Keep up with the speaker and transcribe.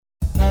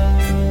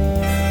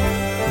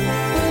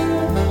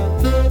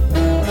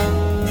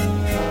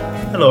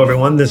Hello,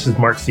 everyone. This is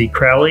Mark C.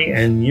 Crowley,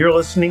 and you're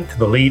listening to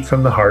the Lead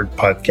from the Heart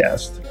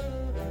podcast.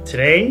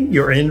 Today,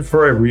 you're in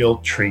for a real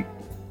treat.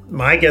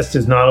 My guest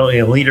is not only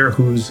a leader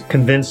who's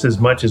convinced as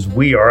much as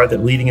we are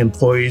that leading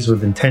employees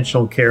with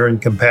intentional care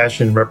and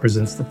compassion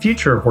represents the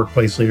future of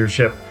workplace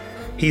leadership,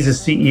 he's a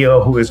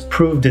CEO who has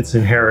proved its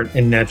inherent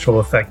and natural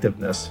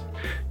effectiveness.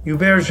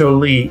 Hubert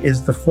Joly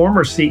is the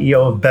former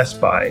CEO of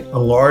Best Buy, a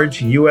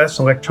large U.S.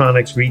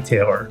 electronics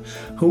retailer,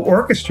 who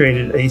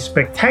orchestrated a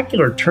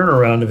spectacular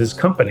turnaround of his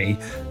company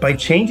by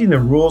changing the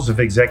rules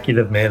of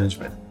executive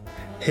management.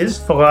 His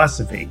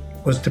philosophy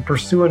was to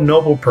pursue a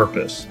noble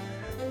purpose,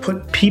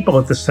 put people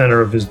at the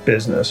center of his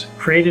business,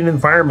 create an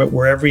environment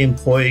where every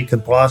employee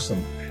could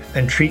blossom,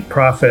 and treat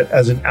profit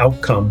as an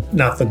outcome,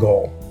 not the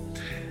goal.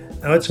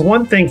 Now, it's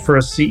one thing for a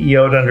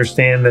CEO to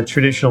understand that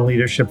traditional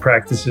leadership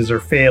practices are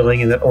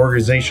failing and that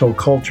organizational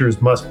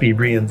cultures must be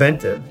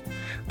reinvented.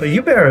 But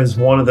Hubert is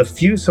one of the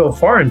few so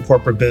far in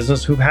corporate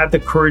business who've had the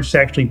courage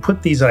to actually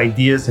put these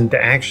ideas into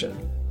action.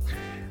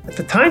 At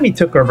the time he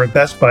took over at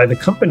Best Buy, the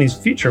company's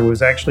future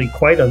was actually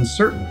quite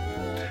uncertain.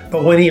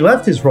 But when he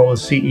left his role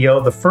as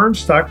CEO, the firm's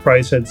stock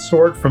price had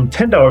soared from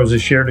 $10 a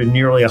share to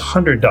nearly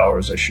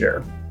 $100 a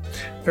share.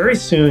 Very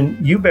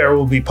soon, Hubert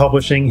will be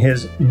publishing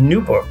his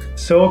new book,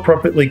 so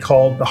appropriately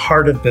called The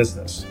Heart of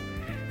Business.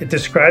 It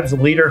describes a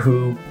leader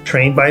who,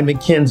 trained by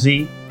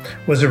McKinsey,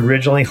 was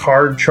originally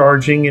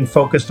hard-charging and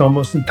focused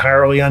almost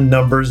entirely on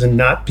numbers and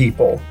not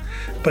people.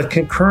 But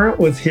concurrent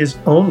with his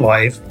own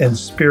life and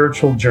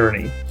spiritual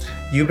journey,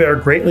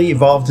 Hubert greatly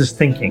evolved his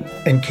thinking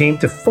and came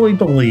to fully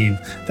believe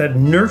that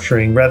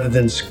nurturing rather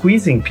than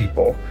squeezing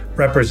people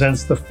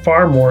represents the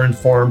far more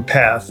informed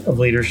path of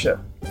leadership.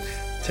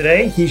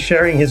 Today, he's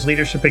sharing his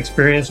leadership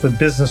experience with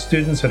business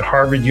students at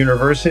Harvard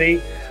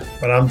University,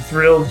 but I'm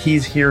thrilled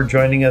he's here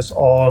joining us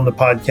all on the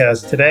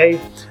podcast today.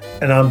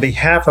 And on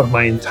behalf of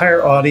my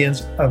entire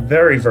audience, a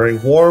very, very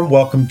warm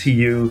welcome to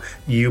you,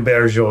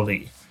 Hubert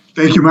Joly.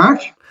 Thank you, Mark.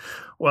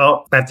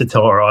 Well, I have to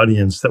tell our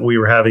audience that we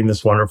were having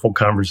this wonderful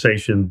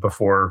conversation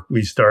before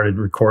we started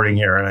recording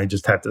here, and I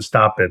just had to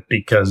stop it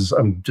because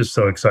I'm just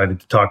so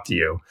excited to talk to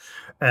you.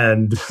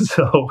 And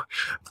so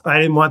I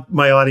didn't want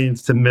my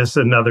audience to miss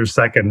another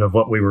second of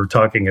what we were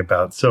talking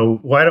about. So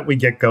why don't we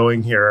get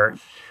going here?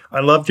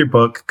 I loved your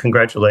book.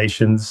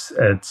 Congratulations.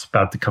 It's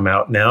about to come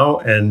out now.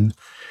 And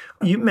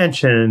you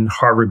mentioned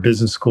Harvard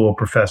Business School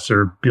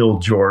professor Bill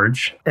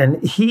George,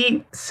 and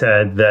he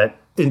said that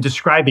in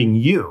describing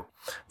you,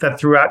 that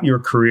throughout your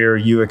career,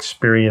 you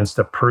experienced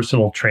a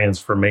personal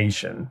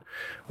transformation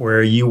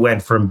where you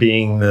went from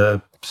being the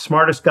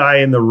smartest guy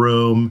in the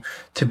room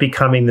to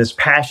becoming this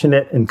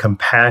passionate and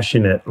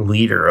compassionate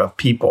leader of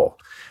people.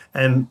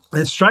 And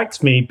it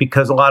strikes me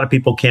because a lot of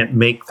people can't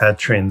make that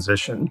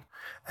transition.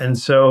 And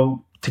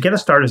so to get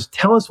us started,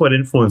 tell us what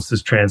influenced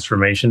this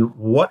transformation.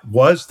 What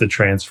was the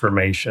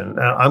transformation?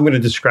 I'm going to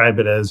describe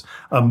it as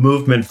a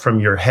movement from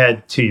your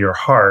head to your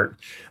heart.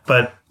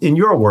 But in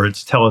your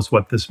words, tell us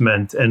what this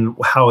meant and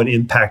how it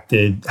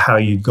impacted how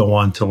you go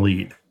on to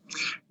lead.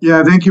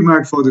 Yeah, thank you,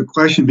 Mark, for the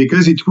question,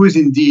 because it was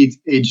indeed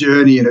a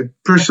journey and a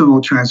personal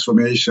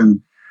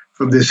transformation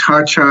from this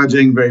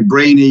hard-charging, very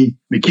brainy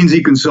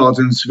McKinsey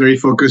consultants, very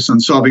focused on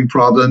solving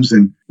problems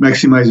and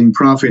maximizing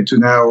profit, to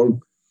now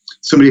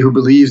somebody who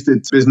believes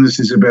that business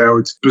is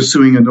about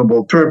pursuing a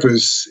noble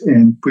purpose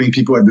and putting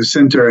people at the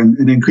center and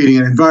then creating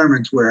an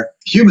environment where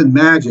human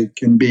magic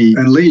can be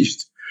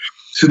unleashed.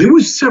 So there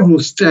were several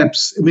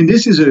steps. I mean,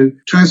 this is a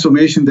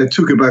transformation that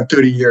took about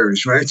 30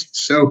 years, right?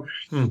 So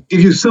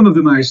give you some of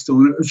the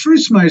milestones. The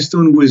first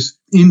milestone was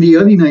in the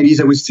early 90s.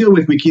 I was still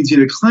with McKinsey,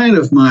 and a client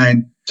of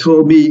mine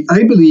told me,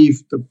 I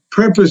believe the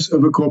purpose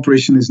of a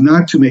corporation is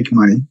not to make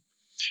money,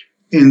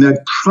 and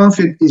that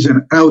profit is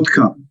an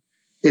outcome.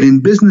 And in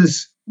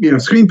business, you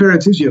have three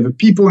imperatives. You have a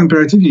people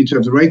imperative. You need to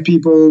have the right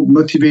people,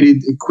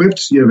 motivated,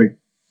 equipped. You have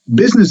a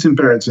business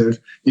imperative.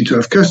 You need to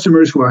have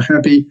customers who are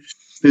happy.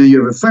 Then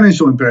you have a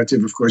financial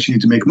imperative, of course, you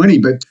need to make money,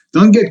 but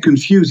don't get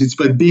confused. It's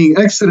by being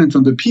excellent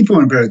on the people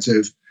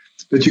imperative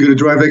that you're going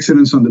to drive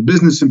excellence on the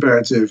business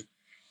imperative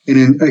and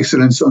then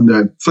excellence on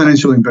the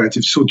financial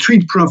imperative. So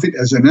treat profit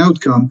as an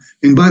outcome.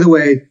 And by the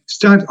way,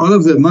 start all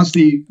of the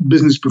monthly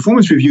business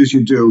performance reviews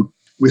you do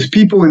with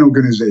people and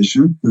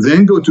organization,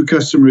 then go to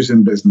customers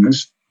and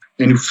business,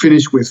 and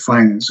finish with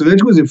finance. So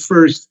that was the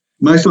first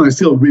milestone. I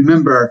still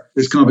remember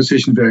this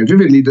conversation very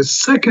vividly. The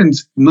second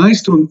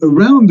milestone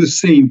around the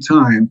same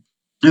time,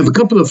 I have a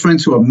couple of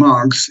friends who are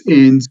monks,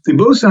 and they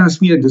both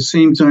asked me at the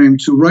same time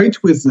to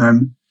write with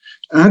them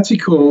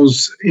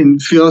articles in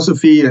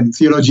philosophy and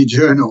theology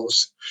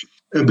journals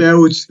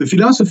about the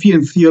philosophy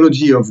and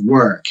theology of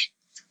work.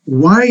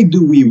 Why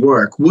do we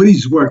work? What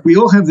is work? We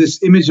all have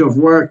this image of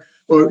work,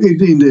 or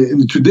in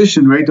the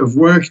tradition, right, of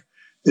work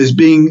as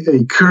being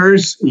a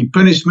curse, a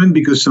punishment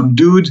because some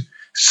dude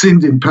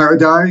sinned in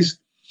paradise.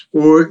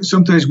 Or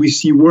sometimes we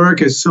see work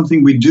as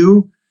something we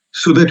do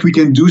so that we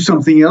can do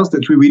something else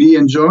that we really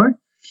enjoy.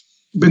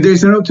 But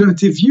there's an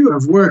alternative view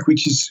of work,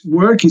 which is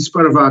work is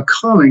part of our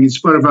calling. It's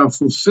part of our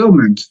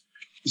fulfillment.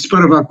 It's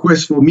part of our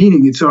quest for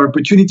meaning. It's our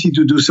opportunity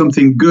to do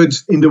something good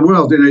in the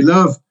world. And I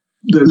love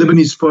The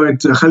Lebanese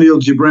poet Khalil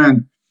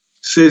Gibran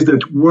says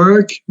that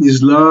work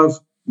is love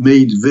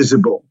made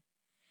visible.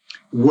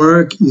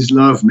 Work is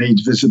love made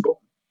visible.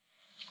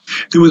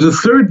 There was a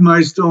third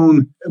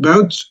milestone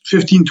about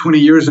 15, 20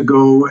 years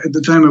ago. At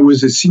the time, I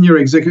was a senior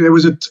executive. I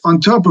was on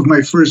top of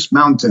my first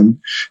mountain,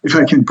 if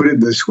I can put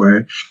it this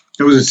way.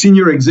 I was a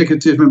senior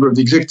executive member of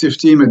the executive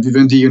team at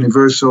Vivendi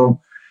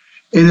Universal.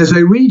 And as I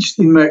reached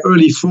in my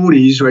early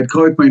 40s, or I'd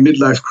call it my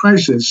midlife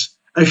crisis,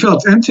 I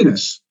felt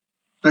emptiness.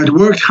 I'd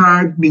worked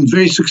hard, been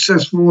very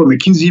successful, a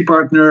McKinsey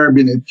partner,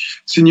 been a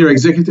senior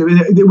executive,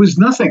 and there was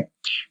nothing.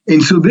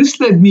 And so this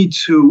led me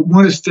to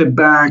want to step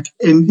back.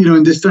 And,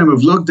 in this time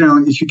of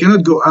lockdown, if you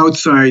cannot go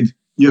outside,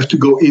 you have to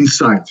go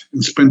inside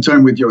and spend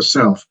time with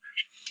yourself.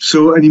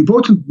 So an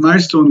important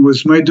milestone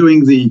was my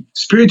doing the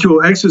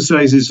spiritual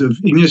exercises of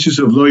Ignatius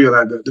of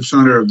Loyola, the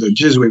founder of the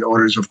Jesuit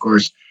orders, of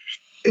course,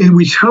 and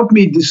which helped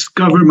me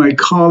discover my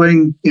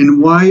calling and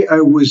why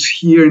I was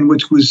here and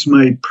what was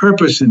my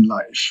purpose in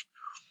life.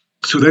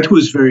 So that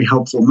was very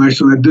helpful.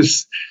 Milestone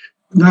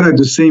not at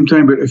the same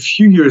time, but a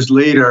few years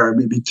later,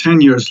 maybe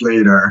 10 years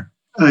later,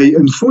 I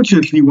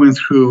unfortunately went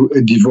through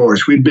a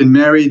divorce. We'd been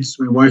married,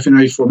 my wife and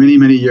I, for many,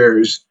 many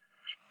years,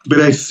 but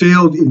I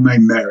failed in my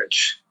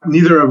marriage.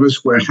 Neither of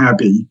us were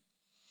happy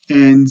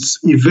and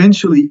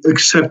eventually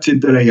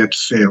accepted that I had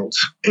failed.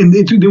 And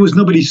there was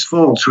nobody's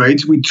fault,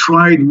 right? We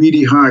tried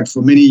really hard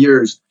for many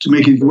years to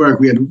make it work.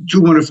 We had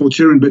two wonderful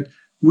children, but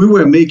we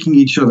were making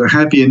each other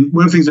happy. And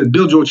one of the things that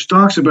Bill George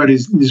talks about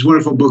is in his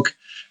wonderful book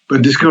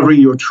about discovering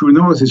your true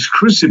north is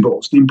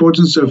crucibles, the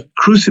importance of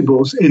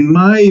crucibles. And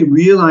my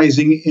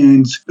realizing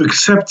and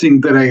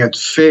accepting that I had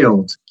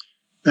failed,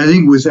 I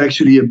think, was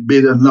actually a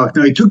bit unlocked.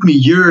 Now, it took me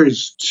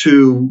years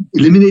to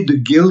eliminate the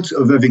guilt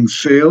of having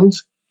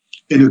failed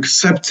and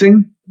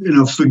accepting,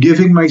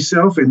 forgiving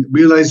myself and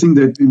realizing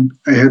that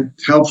I had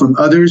help from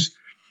others,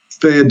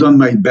 that I had done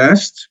my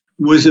best.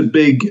 Was a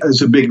big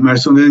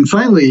milestone. And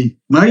finally,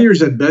 my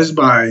years at Best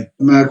Buy,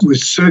 Mark,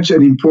 was such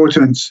an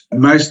important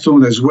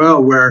milestone as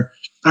well, where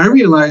I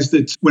realized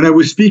that when I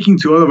was speaking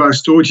to all of our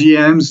store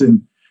GMs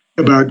and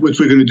about what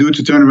we're going to do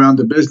to turn around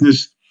the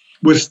business,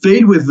 what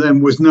stayed with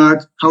them was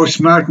not how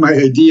smart my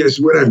ideas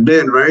would have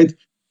been, right?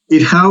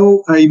 It's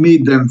how I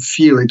made them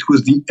feel. It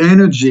was the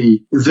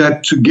energy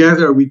that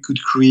together we could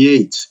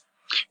create.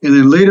 And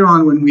then later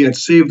on, when we had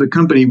saved the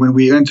company, when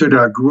we entered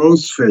our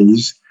growth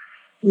phase,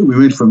 we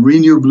went from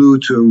Renew Blue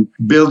to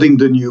building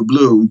the new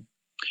blue.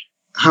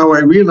 How I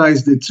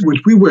realized that what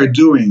we were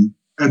doing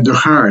at the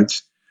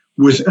heart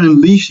was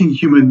unleashing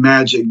human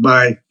magic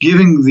by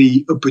giving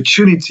the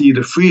opportunity,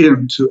 the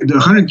freedom to the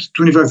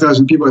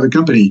 125,000 people at the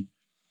company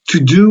to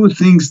do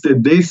things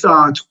that they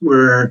thought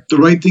were the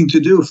right thing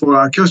to do for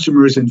our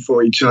customers and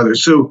for each other.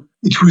 So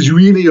it was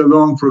really a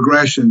long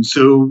progression.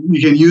 So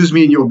you can use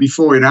me in your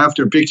before and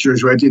after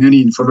pictures, right, in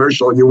any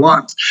infomercial you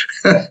want.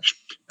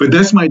 But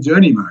that's my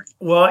journey, Mark.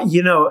 Well,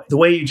 the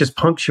way you just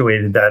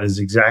punctuated that is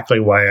exactly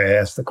why I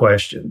asked the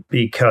question,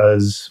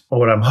 because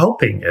what I'm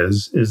hoping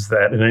is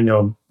that, and I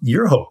know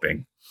you're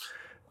hoping,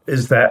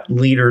 is that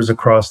leaders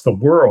across the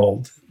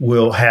world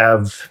will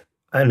have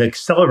an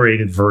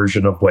accelerated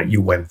version of what you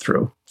went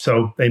through.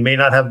 So they may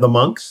not have the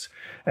monks,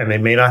 and they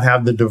may not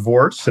have the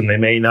divorce, and they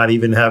may not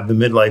even have the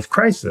midlife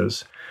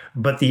crisis,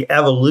 but the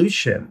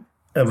evolution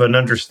of an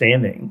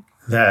understanding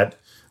that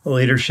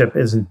leadership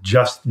isn't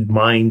just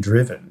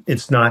mind-driven.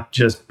 It's not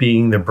just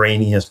being the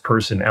brainiest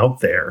person out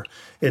there.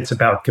 It's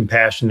about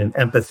compassion and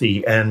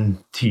empathy and,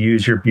 to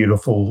use your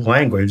beautiful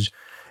language,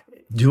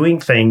 doing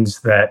things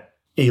that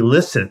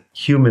elicit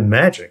human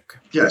magic.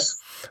 Yes.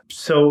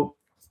 So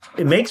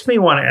it makes me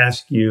want to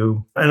ask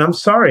you, and I'm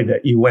sorry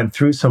that you went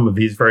through some of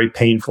these very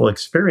painful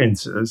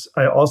experiences.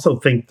 I also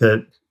think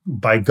that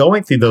by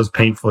going through those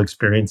painful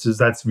experiences,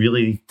 that's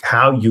really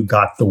how you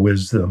got the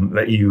wisdom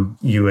that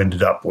you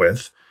ended up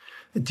with.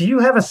 Do you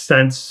have a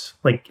sense,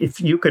 like,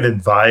 if you could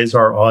advise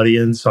our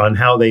audience on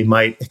how they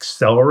might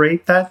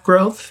accelerate that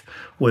growth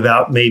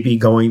without maybe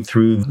going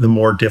through the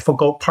more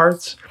difficult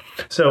parts?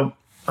 So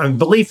my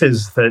belief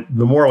is that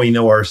the more we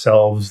know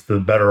ourselves, the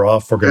better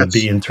off we're going to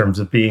be in terms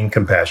of being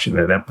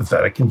compassionate,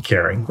 empathetic, and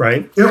caring,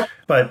 right? Yep.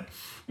 But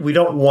we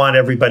don't want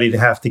everybody to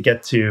have to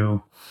get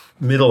to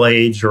middle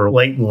age or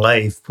late in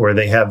life where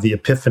they have the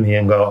epiphany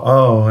and go,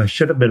 oh, I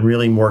should have been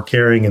really more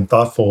caring and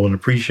thoughtful and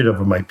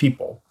appreciative of my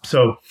people.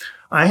 So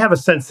I have a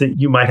sense that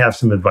you might have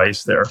some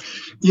advice there.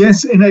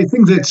 Yes, and I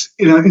think that,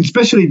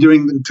 especially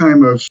during the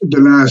time of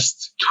the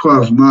last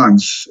 12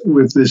 months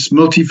with this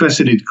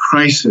multifaceted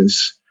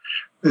crisis,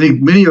 I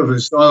think many of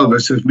us, all of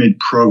us, have made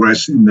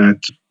progress in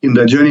that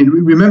journey.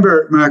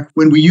 Remember, Mark,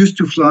 when we used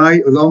to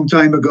fly a long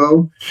time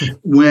ago,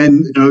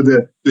 when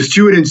the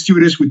steward and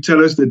stewardess would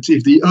tell us that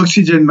if the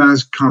oxygen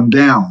mask come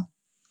down,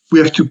 we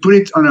have to put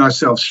it on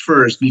ourselves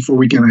first before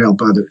we can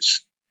help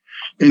others.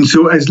 And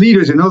so as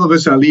leaders, and all of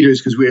us are leaders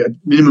because we at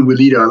minimum we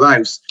lead our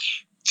lives,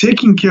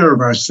 taking care of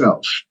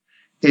ourselves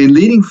and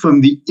leading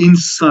from the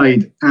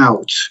inside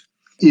out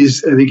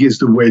is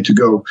the way to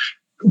go.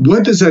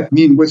 What does that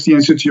mean? What's the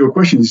answer to your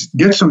question? Is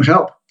get some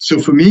help. So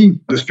for me,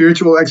 the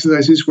spiritual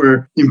exercises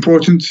were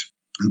important.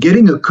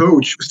 getting a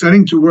coach,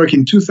 starting to work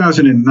in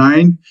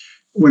 2009,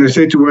 when I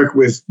started to work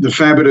with the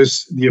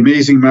fabulous, the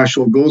amazing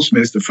Marshall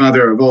Goldsmith, the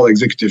father of all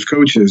executive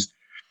coaches,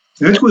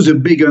 that was a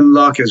big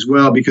unlock as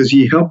well, because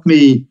he helped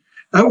me.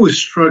 I was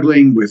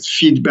struggling with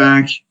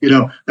feedback.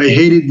 I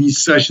hated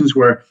these sessions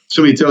where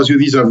somebody tells you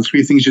these are the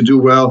 3 things you do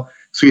well,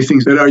 3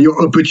 things that are your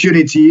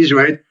opportunities,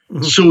 right?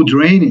 Mm-hmm. So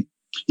draining.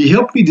 He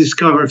helped me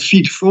discover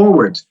feed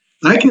forward.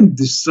 I can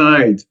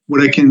decide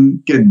what I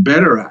can get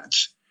better at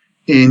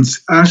and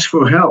ask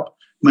for help.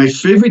 My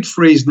favorite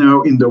phrase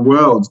now in the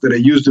world that I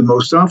use the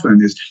most often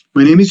is,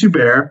 my name is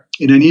Hubert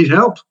and I need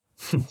help.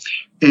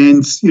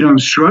 And, I'm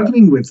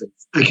struggling with it.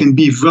 I can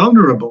be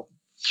vulnerable.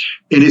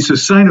 And it's a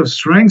sign of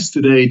strength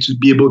today to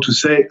be able to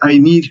say, I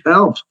need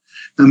help.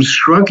 I'm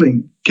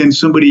struggling. Can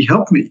somebody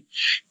help me?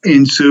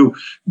 And so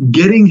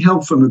getting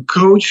help from a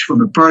coach,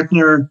 from a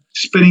partner,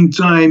 spending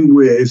time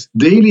with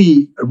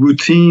daily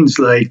routines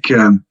like,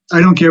 I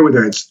don't care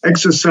whether it's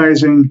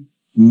exercising,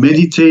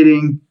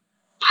 meditating,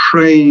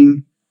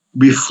 praying,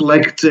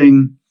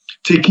 reflecting,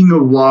 taking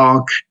a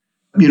walk,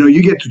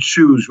 you get to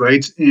choose,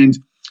 right? And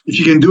if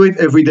you can do it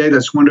every day,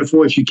 that's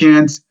wonderful. If you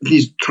can't, at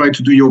least try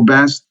to do your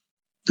best.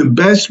 The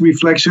best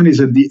reflection is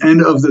at the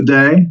end of the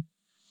day,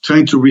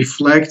 trying to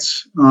reflect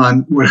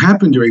on what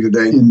happened during the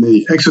day. In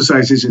the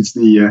exercises, it's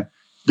the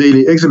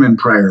daily examen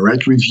prayer,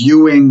 right?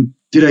 Reviewing,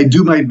 did I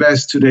do my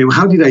best today?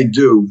 How did I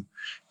do?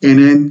 And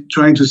then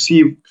trying to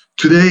see,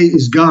 today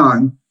is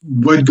gone.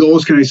 What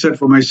goals can I set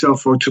for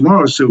myself for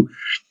tomorrow? So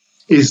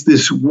it's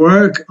this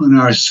work on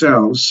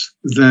ourselves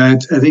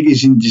that I think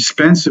is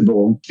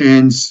indispensable.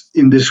 And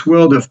in this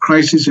world of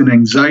crisis and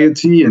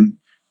anxiety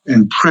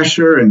and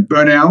pressure and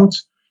burnout,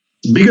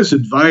 the biggest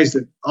advice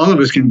that all of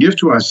us can give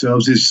to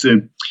ourselves is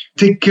to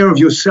take care of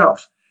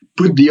yourself.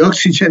 Put the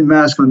oxygen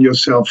mask on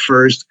yourself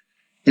first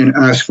and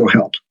ask for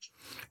help.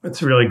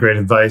 That's really great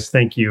advice.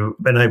 Thank you.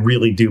 And I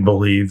really do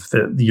believe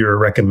that your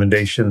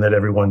recommendation that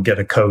everyone get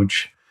a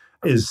coach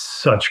is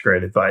such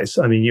great advice.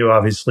 I mean, you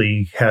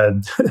obviously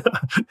had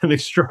an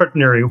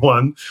extraordinary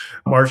one.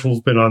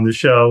 Marshall's been on the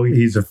show.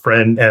 He's a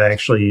friend and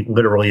actually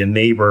literally a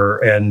neighbor.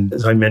 And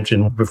as I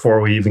mentioned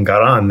before we even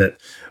got on,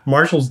 that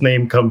Marshall's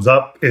name comes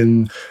up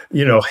in,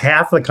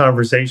 half the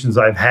conversations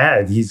I've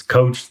had. He's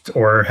coached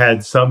or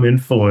had some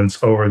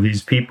influence over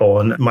these people.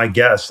 And my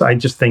guess, I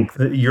just think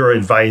that your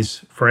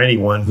advice for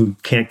anyone who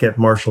can't get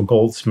Marshall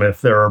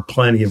Goldsmith, there are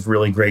plenty of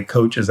really great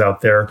coaches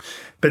out there.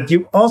 But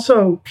you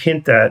also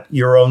hint at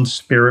your own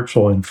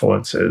spiritual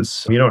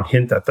influences. You don't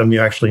hint at them. You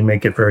actually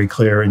make it very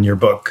clear in your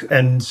book.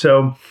 And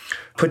so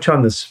put you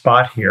on the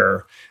spot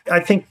here. I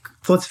think,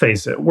 let's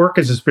face it, work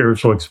is a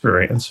spiritual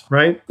experience,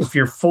 right? If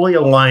you're fully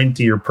aligned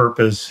to your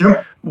purpose,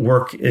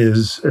 work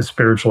is a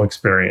spiritual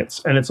experience.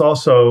 And it's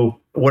also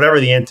whatever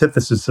the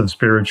antithesis of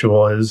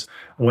spiritual is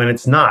when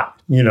it's not,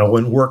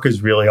 when work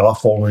is really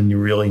awful and you're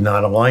really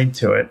not aligned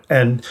to it.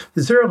 And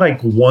is there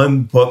like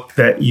one book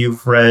that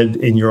you've read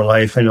in your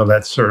life? I know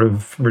that's sort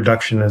of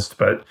reductionist,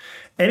 but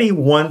any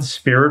one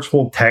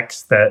spiritual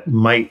text that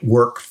might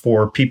work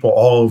for people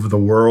all over the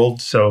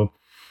world, so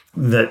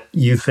that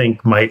you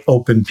think might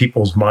open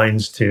people's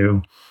minds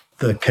to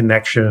the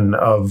connection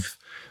of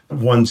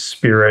one's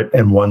spirit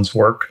and one's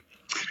work?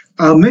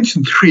 I'll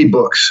mention 3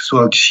 books, so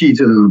I'll cheat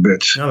a little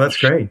bit. Oh, that's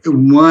great.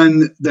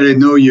 One that I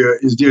know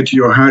is dear to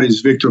your heart is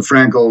Viktor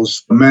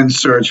Frankl's Man's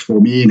Search for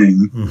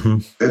Meaning.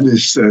 Mm-hmm.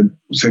 This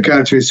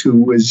psychiatrist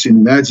who was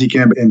in the Nazi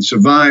camp and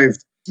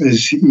survived,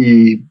 as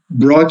he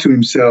brought to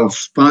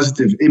himself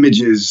positive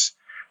images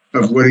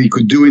of what he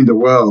could do in the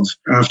world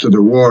after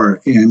the war.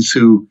 And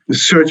so the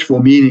search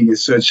for meaning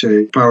is such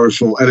a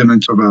powerful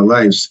element of our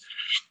lives.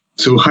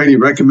 So highly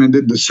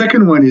recommended. The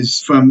second one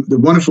is from the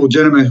wonderful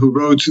gentleman who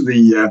wrote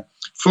the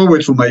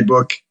forward for my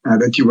book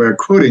that you were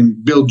quoting,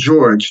 Bill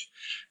George,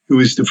 who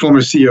is the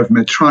former CEO of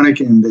Medtronic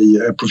and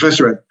the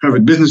professor at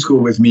Harvard Business School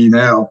with me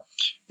now.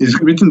 He's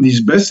written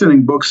these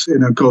best-selling books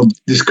called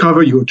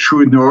Discover Your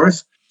True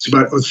North. It's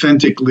about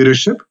authentic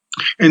leadership.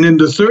 And then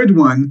the third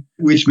one,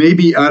 which may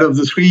be out of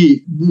the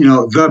 3,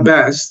 the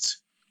best,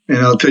 and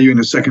I'll tell you in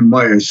a second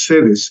why I say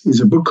this,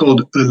 is a book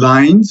called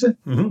Aligned,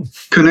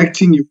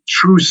 Connecting Your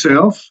True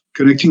Self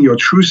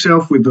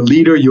with the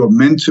leader you're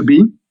meant to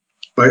be,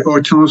 by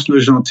Hortense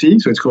Legentil.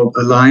 So it's called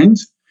Aligned.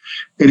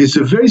 And it's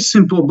a very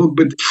simple book,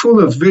 but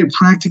full of very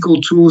practical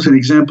tools and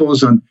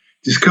examples on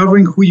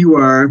discovering who you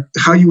are,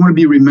 how you want to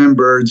be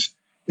remembered,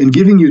 and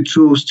giving you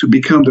tools to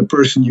become the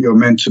person you're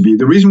meant to be.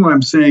 The reason why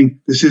I'm saying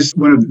this is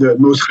one of the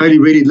most highly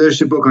rated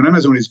leadership books on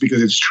Amazon is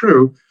because it's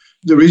true.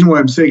 The reason why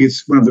I'm saying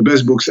it's one of the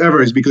best books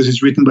ever is because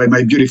it's written by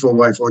my beautiful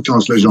wife,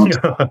 Hortense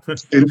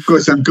Legentil. And of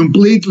course, I'm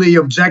completely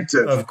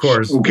objective. Of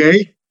course.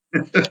 Okay?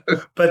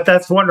 But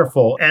that's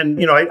wonderful. And,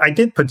 I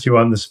did put you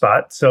on the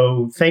spot.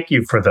 So thank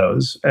you for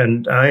those.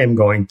 And I am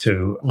going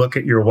to look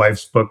at your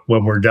wife's book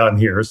when we're done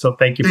here. So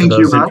thank you for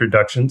those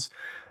introductions.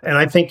 And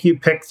I think you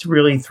picked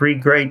really three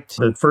great,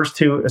 the first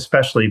two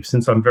especially,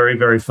 since I'm very,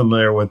 very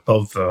familiar with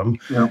both of them.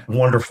 Yeah.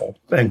 Wonderful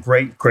and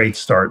great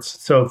starts.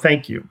 So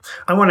thank you.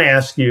 I want to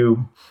ask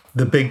you,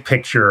 the big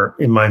picture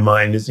in my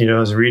mind is, I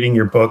was reading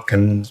your book,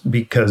 and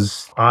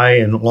because I,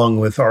 and along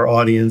with our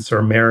audience,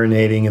 are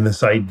marinating in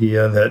this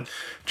idea that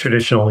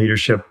traditional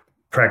leadership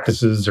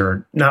practices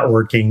are not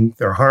working,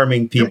 they're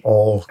harming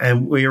people,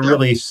 and we are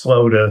really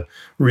slow to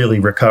really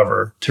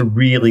recover, to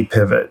really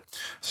pivot.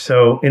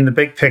 So in the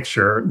big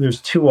picture,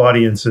 there's two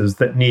audiences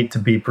that need to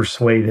be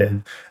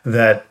persuaded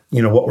that,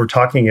 what we're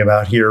talking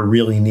about here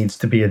really needs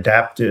to be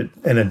adapted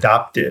and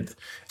adopted.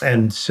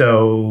 And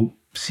so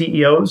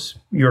CEOs,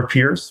 your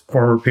peers,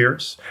 former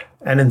peers,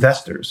 and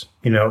investors,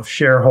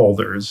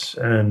 shareholders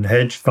and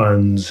hedge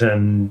funds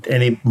and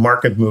any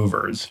market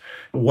movers.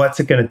 What's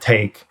it going to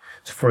take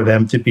for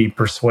them to be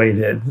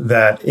persuaded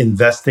that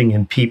investing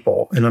in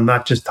people, and I'm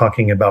not just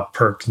talking about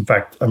perks. In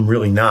fact, I'm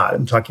really not.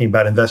 I'm talking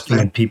about investing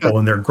in people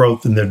and their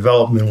growth and their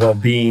development and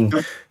well-being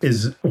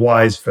is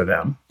wise for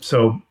them.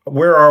 So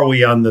where are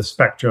we on the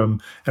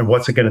spectrum, and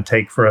what's it going to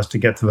take for us to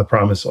get to the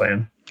promised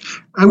land?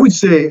 I would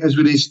say, as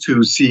relates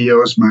to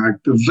CEOs,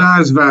 Mark, the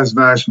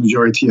vast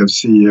majority of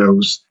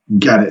CEOs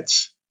get it.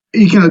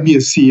 You cannot be a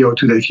CEO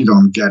today if you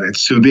don't get it.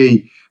 So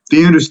they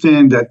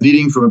understand that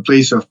leading from a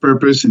place of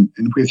purpose and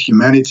with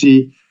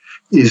humanity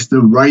is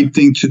the right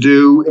thing to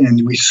do.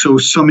 And we saw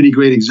so many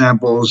great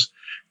examples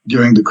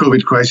during the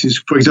COVID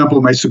crisis. For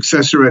example, my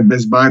successor at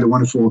Best Buy, the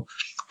wonderful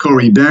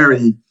Corey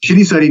Barry, she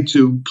decided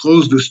to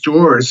close the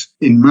stores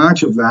in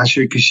March of last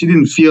year because she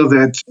didn't feel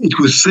that it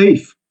was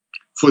safe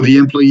for the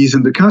employees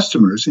and the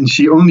customers. And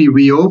she only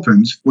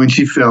reopened when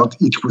she felt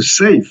it was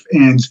safe.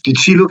 And did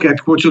she look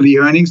at quarterly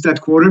earnings that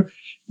quarter?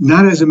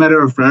 Not as a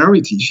matter of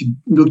priority. She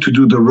looked to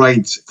do the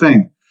right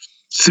thing.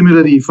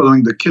 Similarly,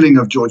 following the killing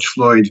of George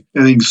Floyd,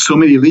 I think so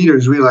many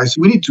leaders realized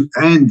we need to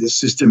end this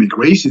systemic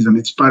racism.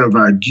 It's part of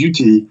our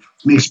duty. It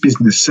makes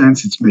business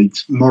sense. It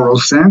makes moral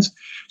sense.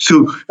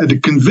 So at the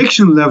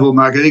conviction level,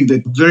 Mark, I think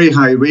that very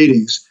high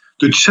ratings.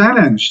 The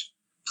challenge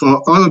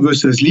for all of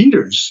us as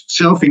leaders,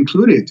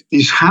 self-included,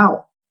 is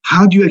how.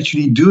 How do you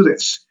actually do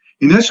this?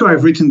 And that's why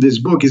I've written this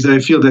book, is that I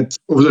feel that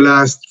over the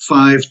last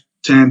 5,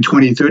 10,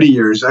 20, 30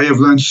 years, I have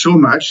learned so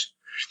much,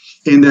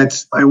 and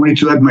that I wanted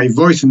to add my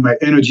voice and my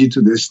energy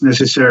to this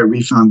necessary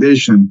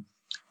refoundation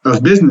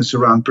of business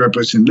around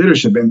purpose and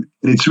leadership. And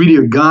it's really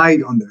a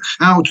guide on the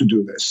how to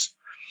do this.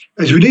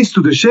 As it relates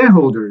to the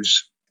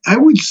shareholders, I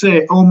would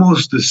say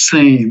almost the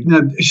same.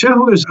 Now,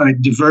 shareholders are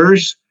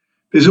diverse.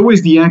 There's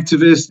always the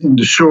activists in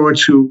the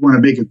shorts who want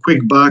to make a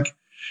quick buck.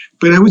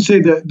 But I would say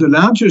that the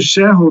largest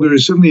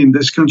shareholders, certainly in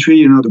this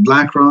country, the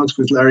BlackRocks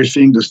with Larry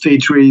Fink, the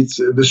State Streets,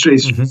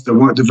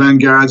 the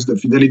Vanguards, the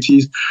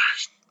Fidelities,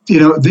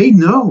 they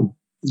know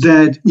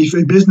that if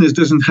a business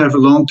doesn't have a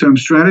long-term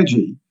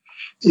strategy,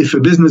 if a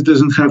business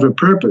doesn't have a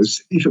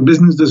purpose, if a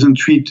business doesn't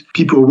treat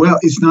people well,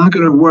 it's not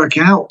going to work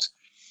out.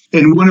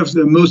 And one of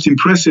the most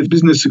impressive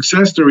business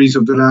success stories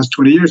of the last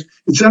 20 years,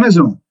 it's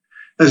Amazon.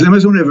 Has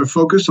Amazon ever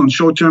focused on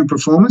short-term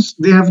performance?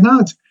 They have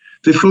not.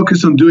 They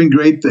focus on doing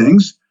great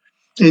things.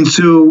 And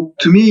so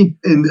to me,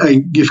 and I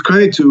give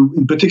credit to,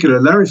 in particular,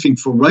 Larry Fink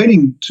for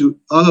writing to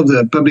all of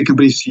the public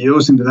company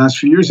CEOs in the last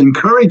few years,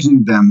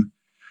 encouraging them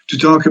to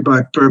talk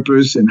about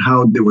purpose and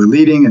how they were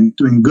leading and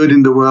doing good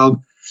in the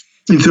world.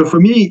 And so for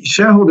me,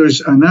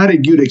 shareholders are not a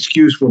good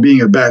excuse for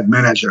being a bad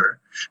manager.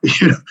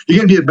 You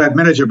can be a bad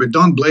manager, but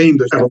don't blame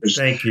the shareholders.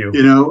 Thank you.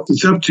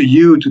 It's up to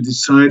you to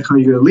decide how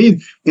you're going to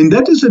lead. And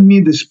that doesn't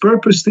mean this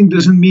purpose thing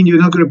doesn't mean you're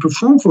not going to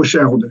perform for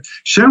shareholders.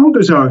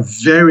 Shareholders are a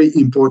very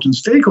important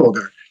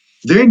stakeholder.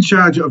 They're in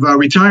charge of our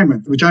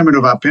retirement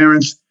of our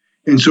parents,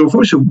 and so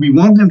forth. So we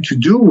want them to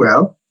do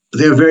well.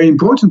 They're very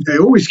important. I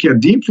always care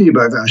deeply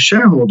about our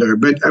shareholder,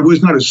 but I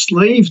was not a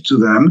slave to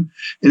them,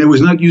 and I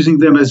was not using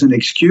them as an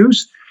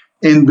excuse.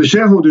 And the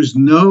shareholders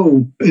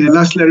know, in the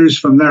last letters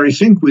from Larry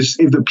Fink was,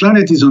 if the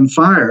planet is on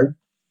fire,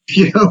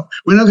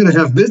 we're not going to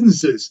have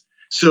businesses.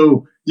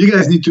 So you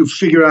guys need to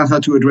figure out how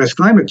to address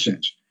climate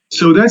change.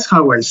 So that's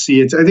how I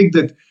see it. I think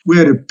that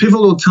we're at a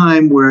pivotal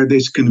time where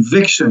there's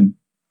conviction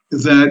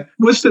that,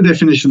 what's the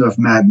definition of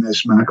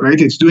madness, Mark, right?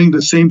 It's doing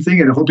the same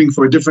thing and hoping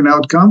for a different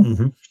outcome.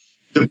 Mm-hmm.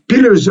 The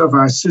pillars of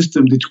our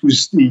system, that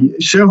was the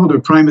shareholder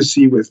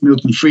primacy with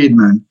Milton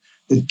Friedman,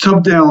 the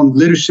top-down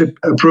leadership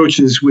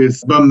approaches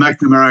with Bob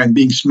McNamara and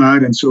being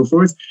smart and so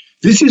forth.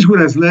 This is what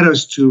has led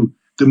us to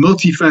the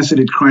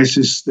multifaceted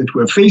crisis that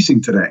we're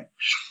facing today.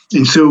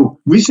 And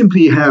so we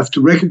simply have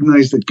to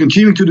recognize that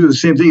continuing to do the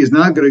same thing is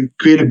not going to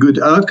create a good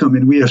outcome,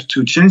 and we have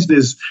to change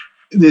this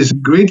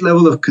great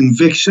level of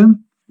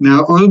conviction.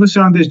 Now, all of us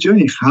are on this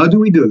journey. How do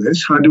we do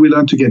this? How do we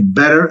learn to get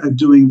better at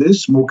doing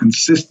this more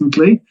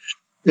consistently?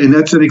 And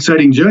that's an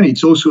exciting journey.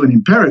 It's also an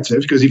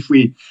imperative, because if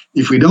we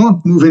if we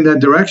don't move in that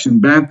direction,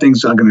 bad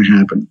things are going to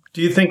happen.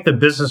 Do you think the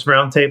Business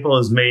Roundtable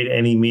has made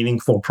any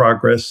meaningful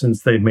progress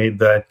since they made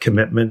that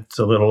commitment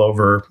a little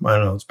over, I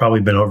don't know, it's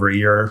probably been over a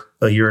year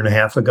and a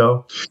half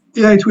ago?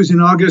 Yeah, it was in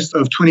August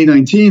of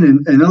 2019,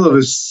 and all of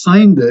us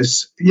signed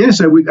this.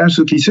 Yes, I would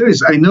absolutely say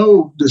this. I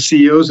know the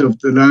CEOs of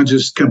the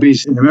largest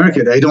companies in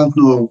America. I don't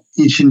know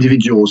each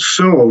individual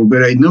soul,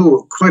 but I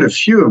know quite a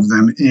few of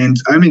them, and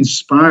I'm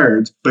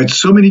inspired by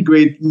so many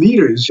great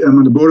leaders. I'm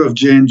on the board of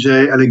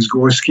J&J. Alex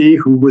Gorski,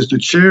 who was the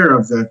chair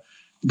of the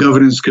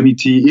governance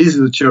committee, is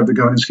the chair of the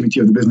governance committee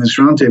of the Business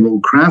Roundtable,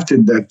 who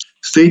crafted that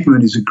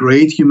statement. He's a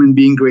great human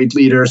being, great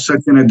leader.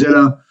 Satya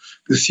Nadella,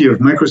 the CEO of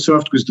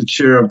Microsoft, was the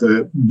chair of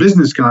the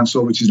Business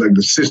Council, which is like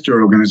the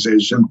sister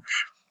organization.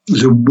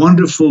 He's a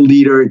wonderful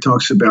leader. He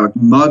talks about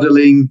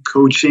modeling,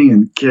 coaching,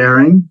 and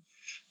caring.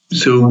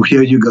 So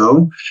here you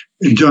go.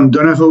 John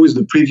Donahoe is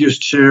the previous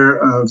chair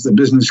of the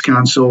Business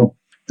Council.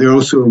 They're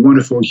also a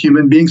wonderful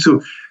human being.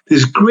 So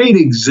there's great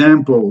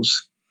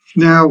examples.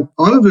 Now,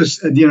 all of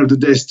us at the end of the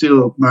day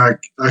still,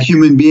 Mark, are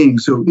human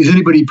beings. So is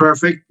anybody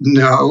perfect?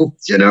 No.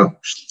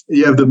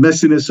 You have the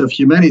messiness of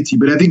humanity.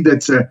 But I think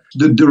that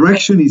the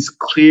direction is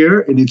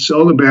clear, and it's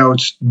all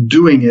about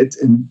doing it.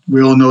 And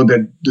we all know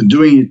that the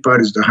doing it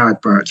part is the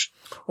hard part.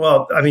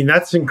 Well, I mean,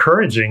 that's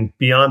encouraging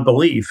beyond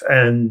belief.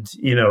 And,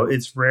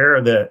 it's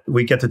rare that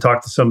we get to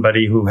talk to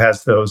somebody who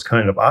has those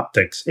kind of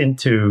optics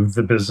into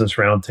the Business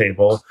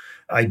Roundtable.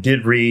 I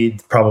did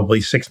read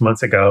probably 6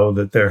 months ago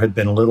that there had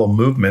been a little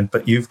movement,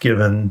 but you've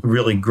given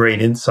really great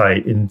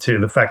insight into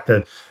the fact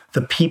that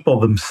the people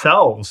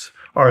themselves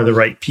are the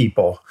right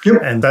people.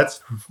 Yep. And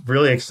that's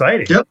really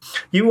exciting. Yep.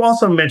 You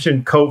also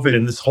mentioned COVID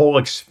and this whole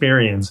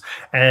experience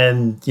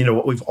and,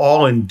 what we've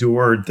all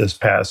endured this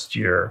past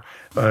year.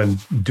 I'm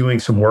doing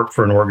some work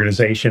for an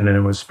organization and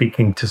I was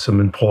speaking to some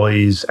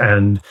employees,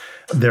 and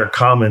their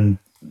common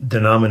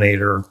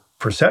denominator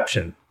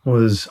perception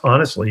was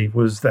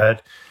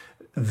that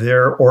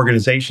their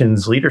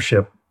organization's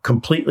leadership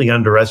completely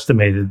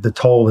underestimated the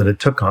toll that it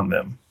took on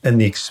them and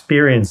the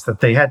experience that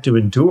they had to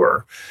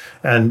endure.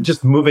 And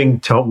just moving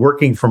to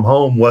working from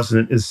home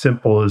wasn't as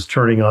simple as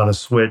turning on a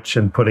switch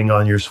and putting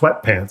on your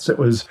sweatpants. It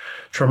was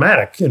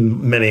traumatic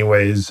in many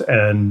ways,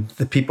 and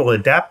the people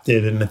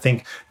adapted. And I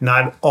think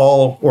not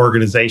all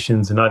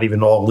organizations and not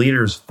even all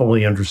leaders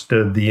fully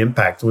understood the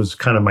impact. It was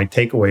kind of my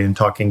takeaway in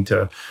talking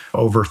to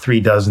over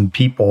 36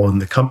 people in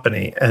the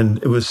company. And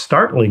it was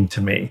startling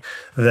to me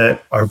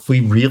that are we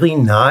really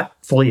not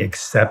fully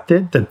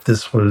accepted that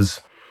this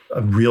was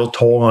a real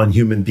toll on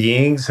human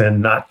beings,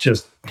 and not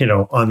just,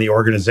 on the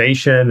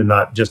organization, and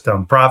not just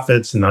on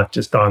profits, and not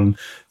just on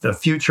the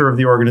future of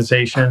the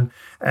organization.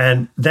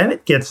 And then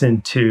it gets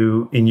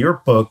into, in your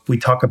book, we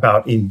talk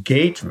about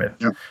engagement.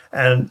 Yep.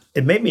 And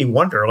it made me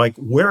wonder,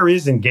 where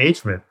is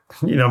engagement?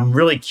 I'm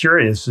really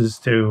curious as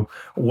to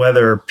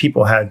whether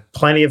people had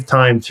plenty of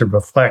time to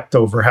reflect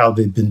over how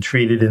they've been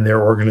treated in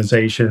their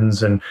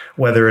organizations, and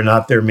whether or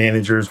not their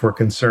managers were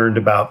concerned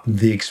about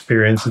the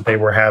experience that they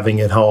were having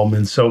at home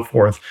and so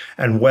forth,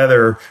 and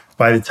whether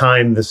by the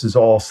time this is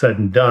all said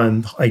and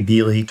done,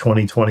 ideally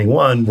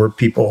 2021, where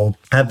people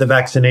have the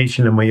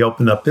vaccination and we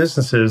open up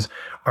businesses,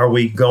 are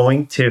we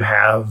going to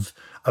have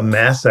a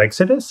mass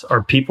exodus?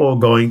 Are people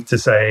going to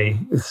say,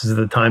 this is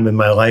the time in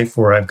my life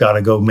where I've got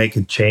to go make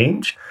a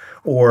change?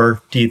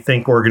 Or do you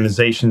think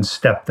organizations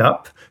stepped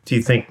up? Do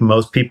you think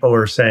most people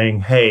are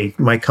saying, hey,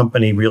 my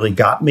company really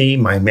got me,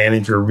 my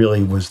manager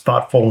really was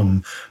thoughtful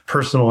and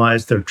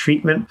personalized their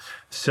treatment?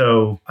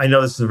 So I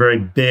know this is a very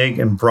big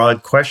and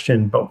broad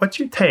question, but what's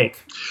your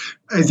take?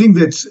 I think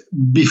that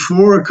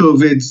before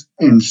COVID,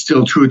 and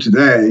still true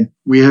today,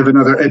 we have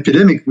another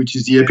epidemic, which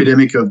is the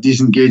epidemic of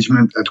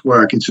disengagement at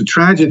work. It's a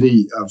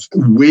tragedy of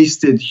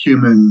wasted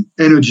human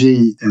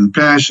energy and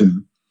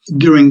passion.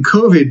 During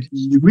COVID,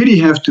 you really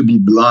have to be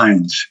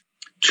blind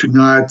to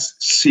not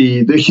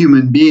see the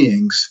human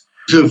beings.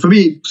 So for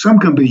me, some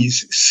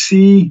companies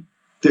see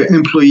their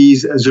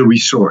employees as a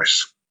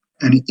resource,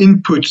 an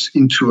input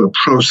into a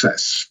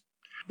process.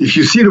 If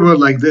you see the world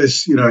like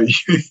this,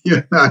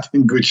 you're not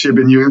in good shape,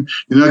 and you're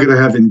not going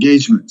to have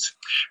engagement.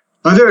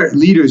 Other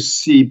leaders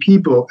see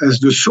people as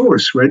the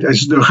source, right,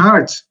 as the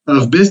heart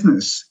of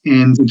business,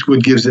 and it's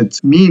what gives it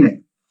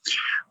meaning.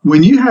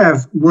 When you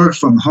have work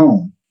from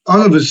home,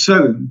 all of a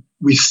sudden,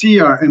 we see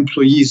our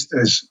employees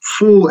as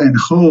full and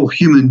whole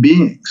human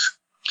beings.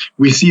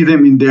 We see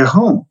them in their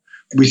home.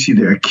 We see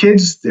their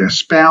kids, their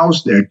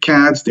spouse, their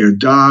cats, their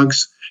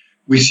dogs.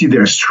 We see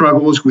their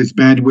struggles with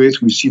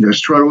bandwidth. We see their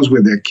struggles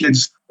with their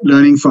kids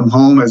learning from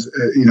home, as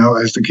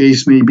the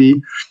case may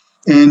be.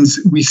 And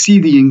we see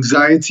the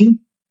anxiety,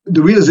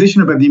 the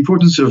realization about the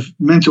importance of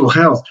mental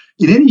health.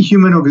 In any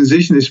human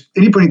organization, at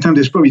any point in time,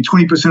 there's probably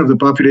 20% of the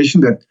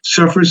population that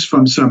suffers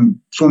from some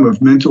form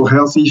of mental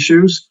health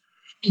issues.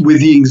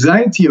 With the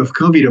anxiety of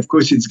COVID, of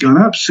course, it's gone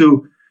up.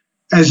 So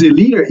as a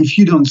leader, if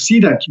you don't see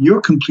that, you're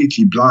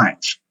completely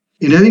blind.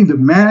 And I think the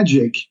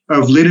magic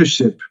of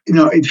leadership,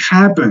 it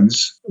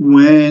happens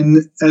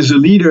when, as a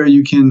leader,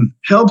 you can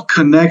help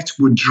connect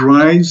what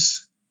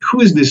drives, who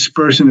is this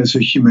person as a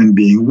human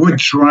being? What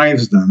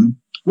drives them?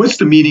 what's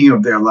the meaning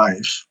of their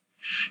life,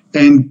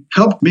 and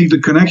help make the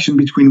connection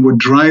between what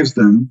drives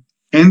them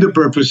and the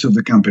purpose of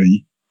the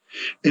company.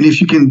 And if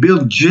you can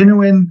build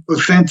genuine,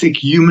 authentic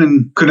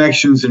human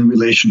connections and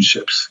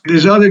relationships.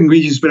 There's other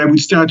ingredients, but I would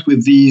start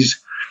with these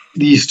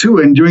two.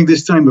 And during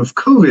this time of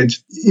COVID,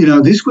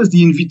 this was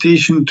the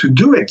invitation to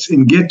do it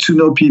and get to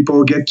know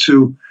people, get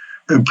to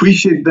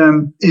appreciate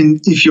them.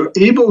 And if you're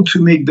able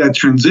to make that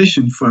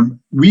transition from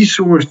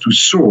resource to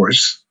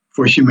source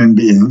for human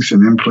beings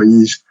and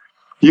employees,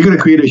 you're going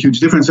to create a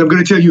huge difference. I'm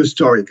going to tell you a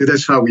story because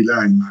that's how we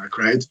learn, Mark,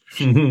 right?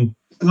 Mm-hmm.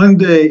 One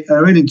day, I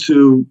ran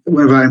into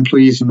one of our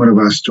employees in one of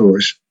our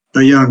stores,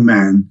 a young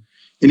man,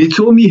 and he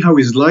told me how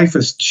his life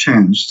has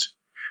changed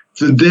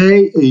the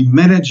day a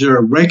manager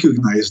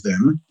recognized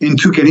him and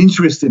took an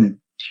interest in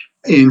him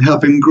and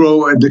helped him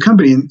grow at the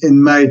company.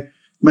 And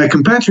my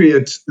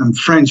compatriot, I'm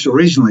French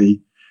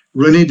originally,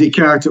 René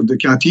Descartes of the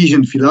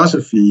Cartesian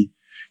philosophy,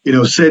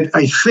 said,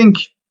 I think,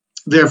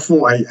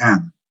 therefore I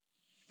am.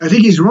 I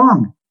think he's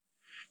wrong.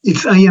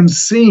 It's I am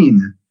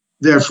seen,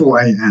 therefore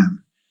I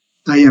am.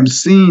 I am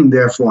seen,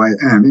 therefore I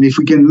am. And if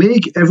we can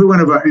make every one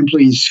of our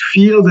employees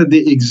feel that they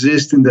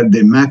exist and that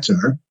they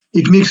matter,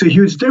 it makes a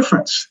huge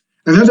difference.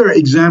 Another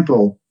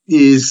example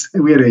is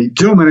we had a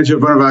general manager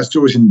of one of our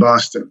stores in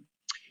Boston.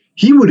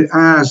 He would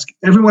ask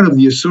every one of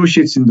the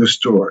associates in the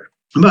store,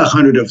 about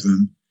 100 of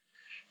them,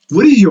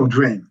 what is your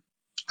dream?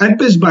 At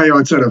Best Buy or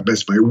outside of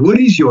Best Buy, what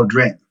is your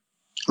dream?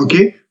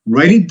 Okay,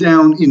 write it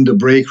down in the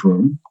break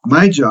room.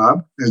 My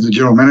job as the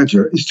general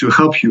manager is to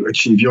help you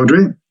achieve your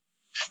dream.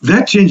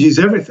 That changes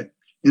everything.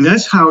 And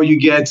that's how you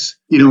get,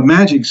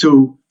 magic.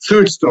 So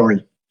third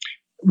story.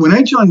 When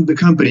I joined the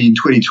company in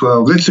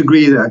 2012, let's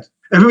agree that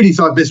everybody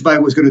thought Best Buy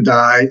was going to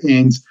die,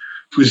 and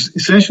it was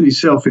essentially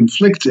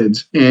self-inflicted.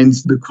 And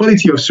the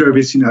quality of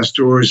service in our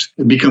stores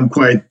had become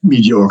quite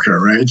mediocre,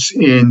 right?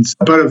 And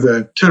part of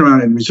the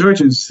turnaround and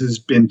resurgence has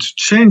been to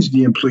change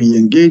the employee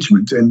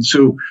engagement. And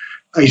so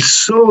I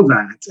saw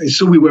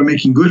we were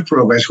making good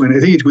progress when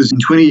I think it was in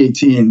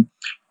 2018.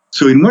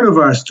 So in one of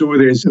our stores,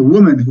 there's a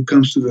woman who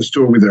comes to the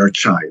store with her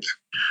child.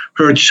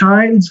 Her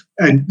child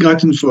had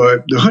gotten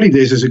for the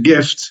holidays as a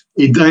gift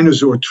a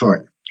dinosaur toy.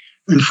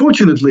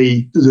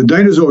 Unfortunately, the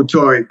dinosaur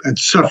toy had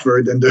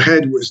suffered and the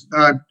head was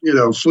not,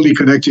 fully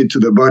connected to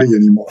the body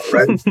anymore,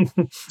 right?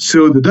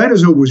 So the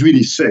dinosaur was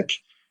really sick.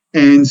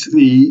 And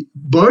the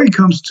boy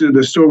comes to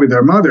the store with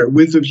her mother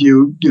with the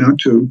view,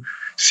 to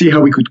see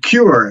how we could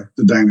cure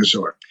the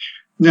dinosaur.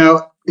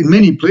 Now, in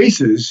many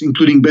places,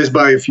 including Best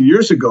Buy a few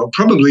years ago,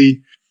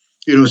 probably,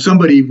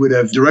 somebody would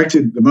have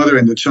directed the mother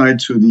and the child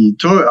to the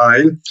toy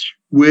aisle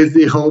with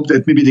the hope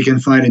that maybe they can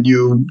find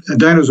a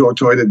dinosaur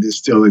toy that is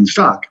still in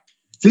stock.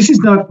 This is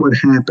not what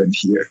happened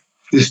here.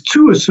 There's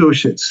two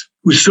associates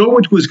who saw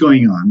what was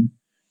going on,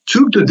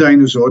 took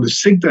the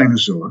sick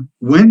dinosaur,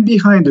 went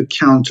behind the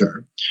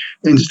counter,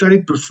 and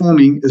started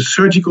performing a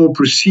surgical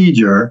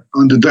procedure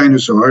on the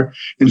dinosaur.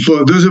 And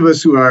for those of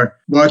us who are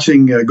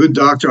watching Good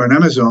Doctor on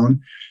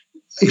Amazon,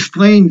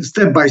 explain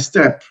step by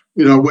step,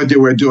 what they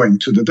were doing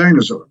to the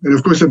dinosaur. And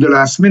of course, at the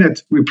last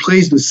minute,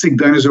 replaced the sick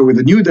dinosaur with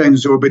a new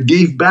dinosaur, but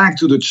gave back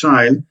to the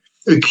child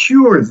a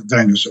cured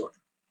dinosaur.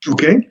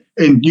 Okay?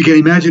 And you can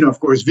imagine, of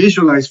course,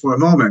 visualize for a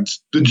moment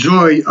the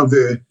joy of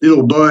the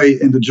little boy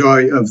and the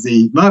joy of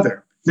the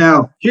mother.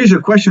 Now, here's a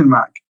question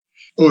mark,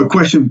 or a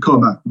question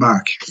comma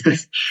mark.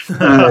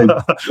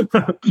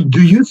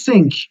 Do you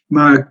think,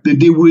 Mark, that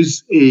there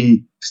was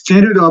a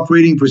standard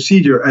operating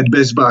procedure at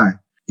Best Buy?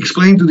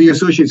 Explain to the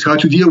associates how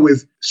to deal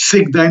with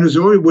sick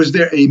dinosaur. Was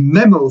there a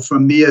memo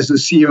from me as the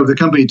CEO of the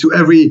company to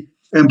every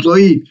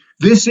employee?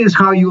 This is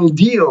how you'll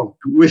deal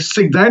with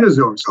sick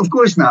dinosaurs. Of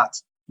course not.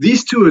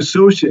 These two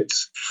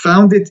associates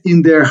found it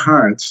in their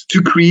hearts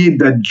to create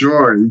that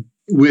joy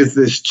with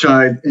this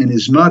child and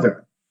his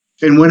mother.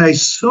 And when I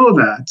saw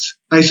that,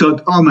 I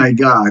thought, oh my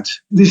God,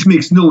 this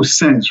makes no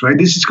sense, right?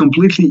 This is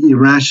completely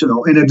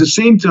irrational. And at the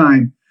same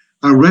time,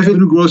 our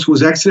revenue growth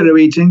was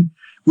accelerating.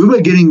 We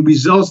were getting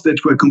results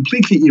that were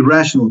completely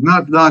irrational,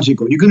 not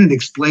logical. You couldn't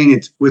explain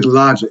it with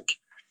logic.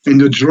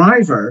 And the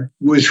driver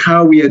was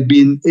how we had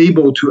been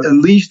able to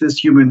unleash this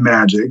human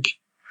magic,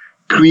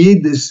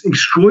 create this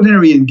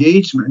extraordinary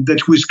engagement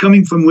that was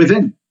coming from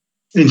within.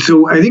 And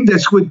so I think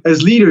that's what,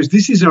 as leaders,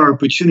 this is our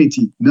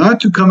opportunity, not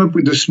to come up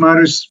with the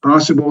smartest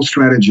possible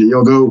strategy,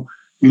 although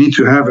you need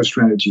to have a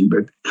strategy,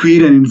 but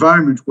create an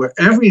environment where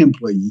every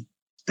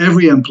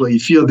employee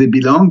feel they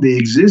belong, they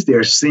exist,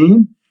 they're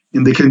seen,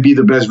 and they can be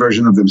the best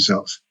version of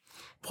themselves.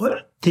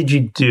 What did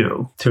you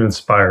do to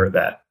inspire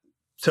that?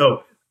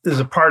 So there's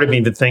a part of me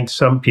that thinks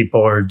some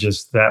people are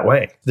just that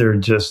way. They're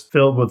just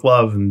filled with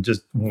love and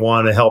just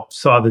want to help,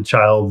 saw the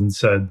child and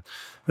said,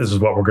 this is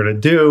what we're going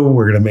to do.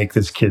 We're going to make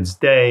this kid's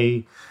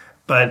day.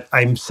 But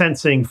I'm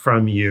sensing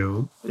from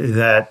you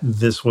that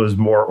this was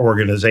more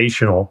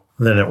organizational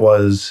than it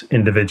was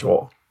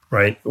individual,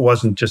 right? It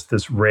wasn't just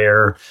this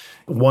rare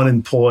one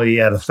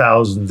employee out of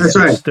thousands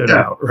that stood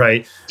out,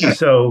 right? Yeah.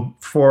 So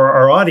for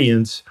our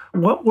audience,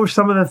 what were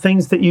some of the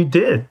things that you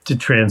did to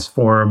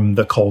transform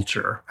the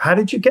culture? How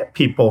did you get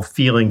people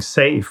feeling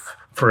safe,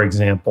 for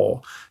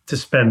example, to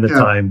spend the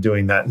time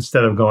doing that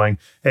instead of going,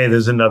 hey,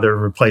 there's another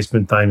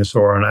replacement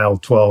dinosaur on aisle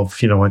 12.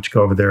 Why don't you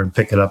go over there and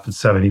pick it up at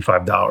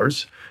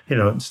 $75?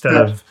 Instead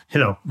of,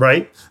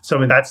 right? So, I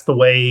mean, that's the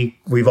way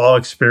we've all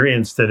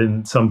experienced it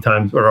in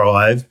sometimes of our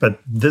lives, but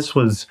this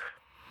was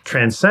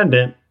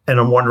transcendent. And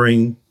I'm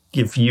wondering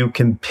if you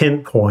can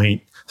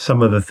pinpoint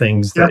some of the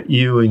things that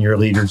you and your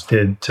leaders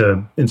did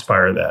to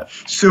inspire that.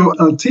 So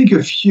I'll take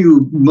a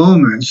few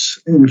moments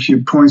and a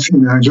few points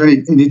in our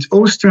journey, and it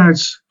all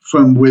starts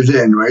from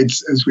within, right?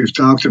 As we've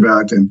talked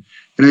about. And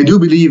I do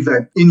believe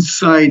that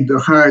inside the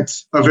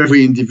heart of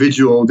every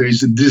individual, there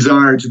is a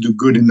desire to do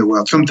good in the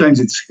world. Sometimes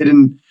it's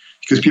hidden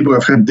because people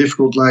have had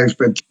difficult lives,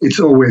 but it's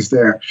always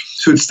there.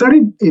 So it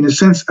started, in a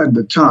sense, at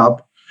the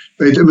top.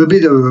 Right? I'm a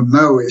bit of a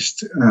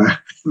Maoist,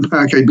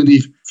 Mark. I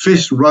believe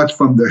fish rot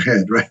from the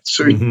head, right?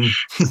 So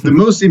the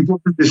most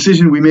important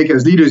decision we make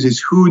as leaders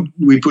is who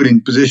we put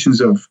in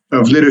positions of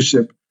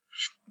leadership.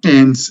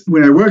 And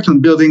when I worked on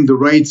building the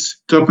right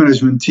top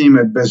management team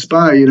at Best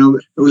Buy,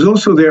 I was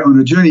also there on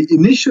a journey.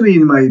 Initially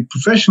in my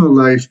professional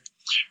life,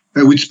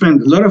 I would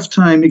spend a lot of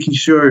time making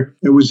sure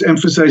I was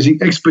emphasizing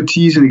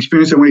expertise and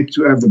experience. I wanted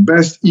to have the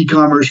best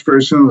e-commerce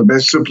person or the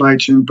best supply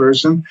chain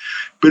person.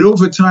 But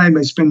over time,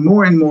 I spent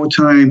more and more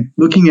time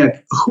looking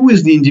at who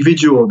is the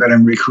individual that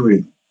I'm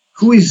recruiting.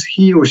 Who is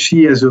he or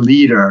she as a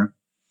leader?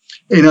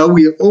 And I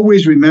will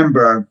always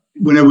remember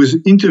when I was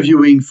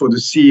interviewing for the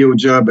CEO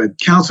job at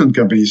Carlson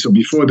Company, so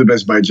before the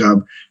Best Buy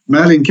job,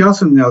 Madeline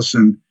Carlson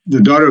Nelson,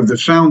 the daughter of the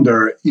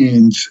founder,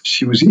 and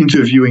she was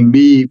interviewing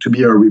me to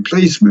be her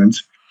replacement.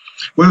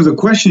 One of the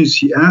questions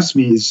she asked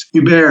me is,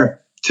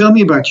 Hubert, tell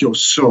me about your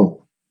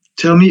soul.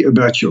 Tell me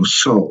about your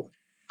soul.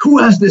 Who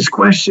asked this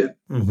question?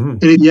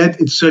 And yet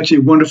it's such a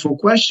wonderful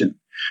question.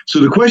 So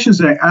the questions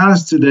I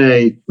ask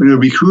today when I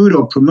recruit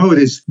or promote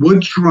is, what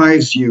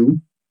drives you?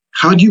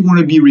 How do you want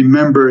to be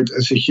remembered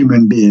as a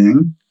human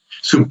being?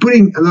 So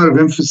putting a lot of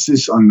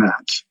emphasis on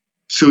that.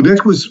 So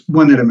that was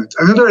one element.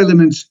 Another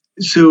element,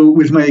 so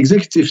with my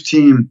executive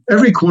team,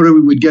 every quarter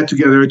we would get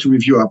together to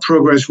review our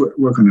progress,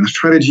 work on our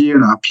strategy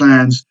and our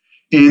plans.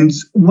 And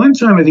one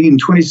time, I think in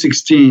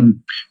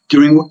 2016,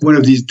 during one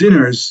of these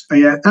dinners,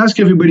 I asked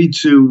everybody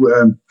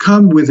to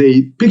come with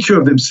a picture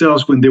of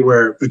themselves when they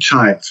were a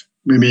child,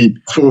 maybe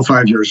 4 or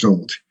 5 years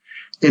old.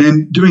 And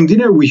then during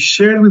dinner, we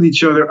shared with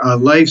each other our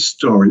life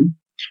story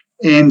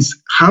and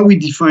how we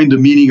define the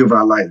meaning of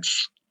our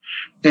life.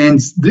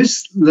 And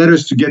this led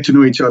us to get to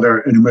know each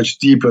other at a much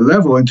deeper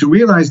level and to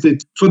realize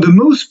that for the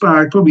most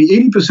part, probably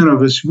 80%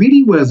 of us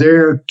really were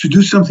there to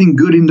do something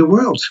good in the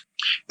world.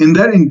 And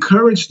that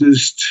encouraged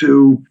us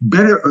to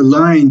better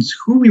align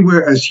who we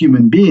were as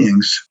human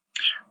beings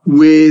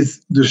with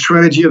the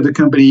strategy of the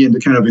company and the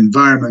kind of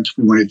environment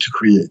we wanted to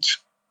create.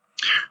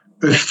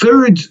 A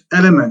third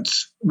element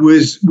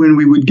was when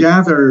we would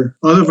gather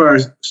all of our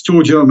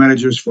store general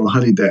managers for a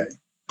holiday.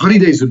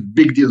 Holiday is a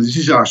big deal. This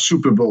is our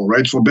Super Bowl,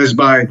 right? For Best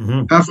Buy,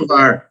 half of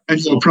our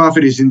annual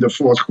profit is in the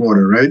fourth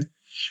quarter, right?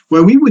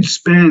 Where we would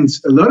spend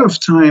a lot of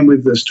time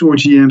with the store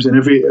GMs and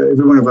every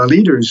one of our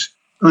leaders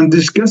on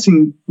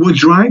discussing what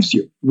drives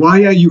you.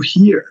 Why are you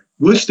here?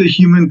 What's the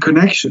human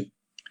connection?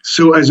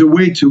 So as a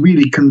way to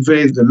really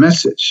convey the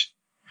message.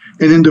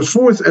 And then the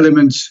fourth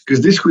element,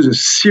 because this was a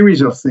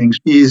series of things,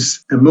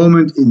 is a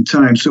moment in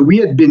time. So we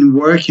had been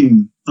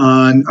working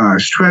on our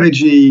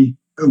strategy.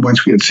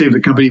 Once we had saved the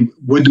company,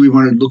 what do we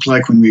want to look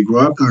like when we grow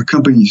up? Our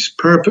company's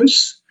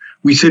purpose.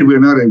 We said we're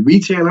not a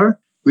retailer.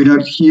 We're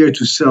not here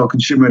to sell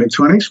consumer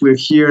electronics. We're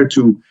here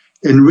to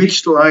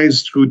enrich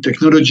lives through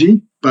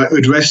technology by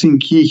addressing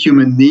key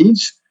human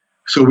needs.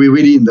 So we're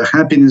really in the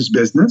happiness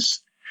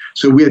business.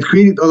 So we had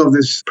created all of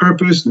this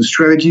purpose, the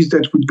strategies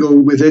that would go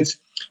with it.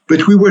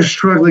 But we were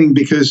struggling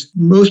because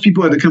most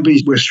people at the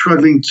company were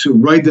struggling to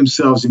write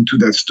themselves into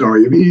that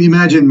story.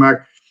 Imagine,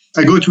 Mark,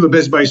 I go to a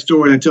Best Buy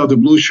store and I tell the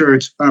blue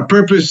shirts, our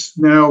purpose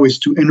now is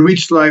to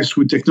enrich lives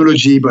through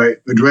technology by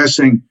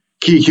addressing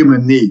key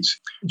human needs.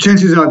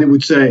 Chances are they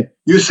would say,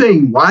 you're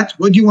saying what?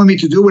 What do you want me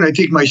to do when I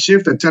take my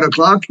shift at 10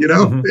 o'clock?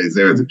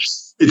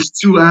 It's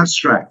too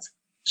abstract.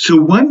 So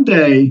one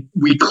day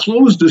we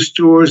closed the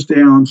stores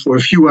down for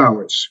a few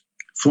hours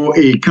for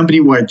a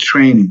company-wide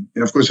training.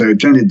 And of course, I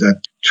attended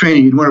that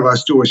training in one of our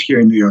stores here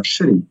in New York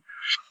City.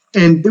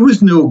 And there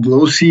was no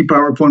glossy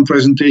PowerPoint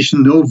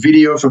presentation, no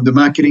video from the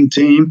marketing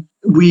team.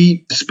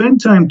 We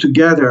spent time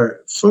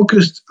together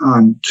focused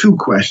on 2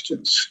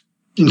 questions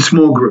in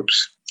small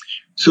groups.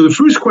 So the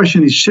first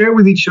question is, share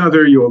with each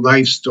other your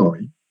life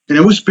story. And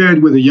I was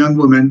paired with a young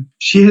woman.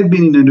 She had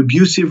been in an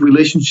abusive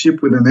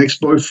relationship with an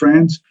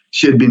ex-boyfriend.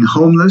 She had been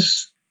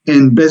homeless,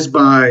 and Best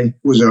Buy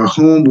was her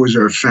home, was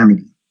her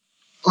family.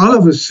 All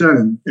of a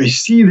sudden, I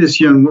see this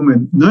young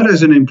woman not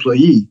as an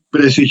employee,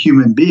 but as a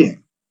human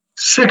being.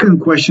 Second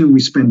question we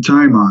spent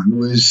time on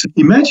was,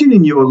 imagine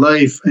in your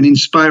life an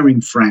inspiring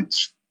friend.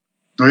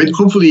 Right?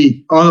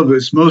 Hopefully, all of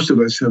us, most of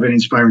us have an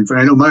inspiring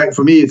friend. I know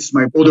for me, it's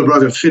my older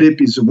brother, Philip.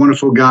 He's a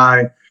wonderful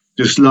guy.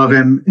 Just love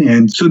him.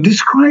 And so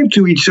describe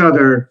to each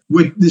other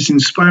what this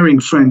inspiring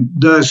friend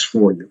does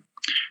for you.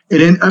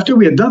 And then after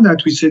we had done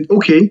that, we said,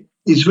 okay,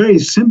 is very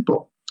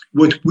simple.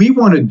 What we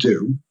want to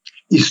do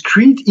is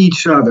treat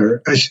each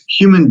other as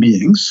human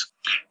beings.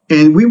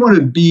 And we want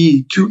to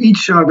be to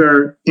each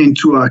other and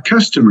to our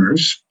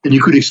customers, and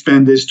you could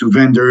expand this to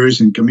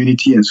vendors and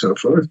community and so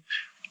forth,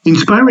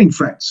 inspiring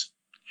friends.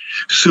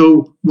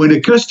 So when a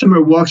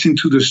customer walks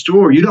into the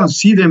store, you don't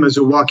see them as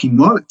a walking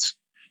wallet.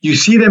 You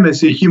see them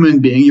as a human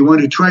being. You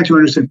want to try to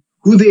understand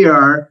who they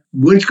are,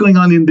 what's going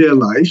on in their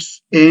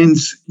life, and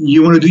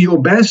you want to do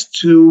your best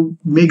to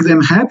make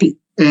them happy.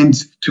 And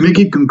to make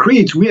it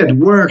concrete, we had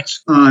worked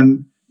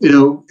on,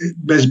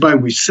 Best Buy,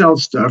 we sell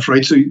stuff,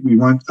 right? So we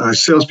want our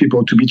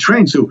salespeople to be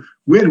trained. So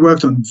we had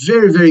worked on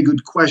very, very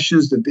good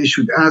questions that they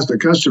should ask the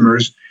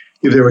customers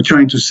if they were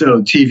trying to sell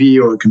a TV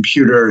or a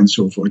computer and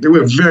so forth. They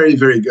were very,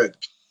 very good.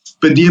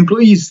 But the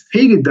employees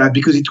hated that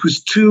because it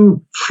was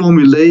too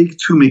formulaic,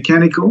 too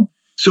mechanical.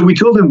 So we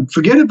told them,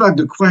 forget about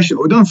the question,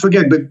 or don't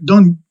forget, but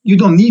you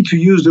don't need to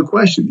use the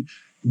question.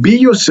 Be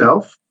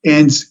yourself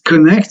and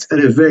connect at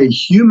a very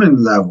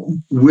human level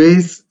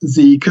with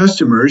the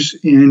customers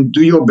and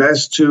do your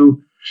best to,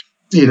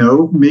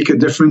 make a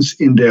difference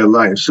in their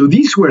lives. So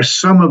these were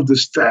some of the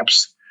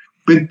steps.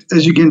 But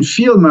as you can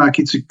feel, Mark,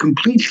 it's a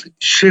complete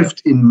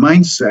shift in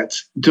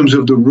mindset in terms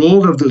of the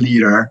role of the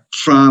leader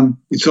from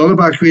it's all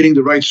about creating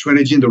the right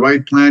strategy and the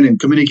right plan and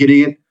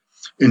communicating it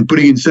and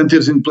putting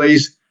incentives in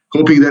place,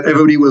 hoping that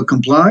everybody will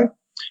comply.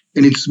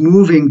 And it's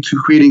moving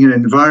to creating an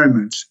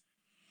environment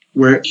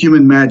where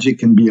human magic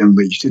can be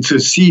unleashed. It's a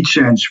sea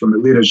change from a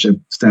leadership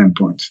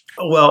standpoint.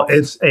 Well,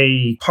 it's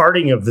a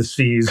parting of the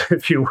seas,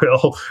 if you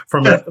will,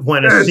 from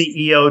when a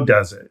CEO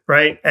does it,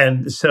 right?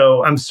 And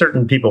so I'm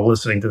certain people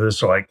listening to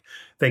this are like,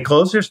 they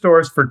close their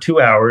stores for 2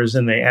 hours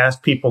and they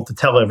ask people to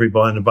tell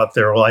everyone about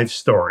their life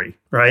story,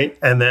 right?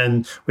 And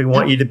then we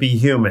want you to be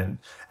human.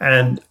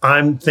 And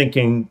I'm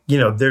thinking,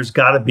 there's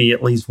got to be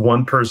at least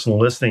one person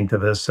listening to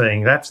this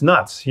saying, that's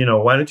nuts.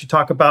 Why don't you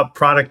talk about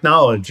product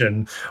knowledge?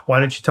 And why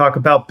don't you talk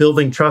about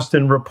building trust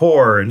and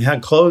rapport and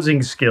have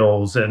closing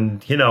skills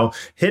and,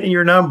 hitting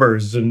your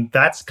numbers? And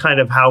that's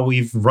kind of how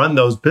we've run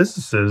those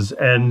businesses.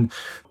 And,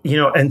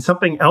 and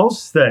something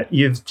else that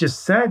you've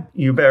just said,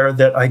 Hubert,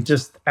 that I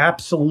just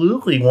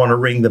absolutely want to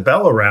ring the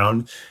bell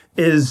around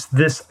is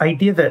this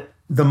idea that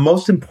the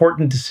most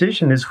important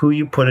decision is who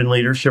you put in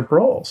leadership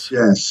roles.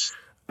 Yes.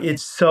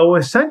 It's so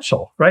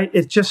essential, right?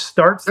 It just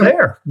starts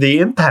there, the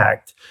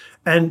impact.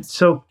 And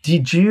so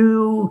did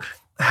you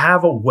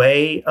have a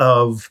way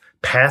of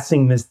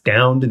passing this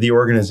down to the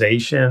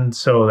organization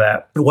so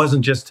that it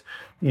wasn't just,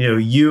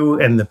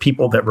 you and the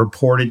people that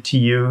reported to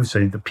you,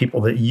 so the people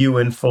that you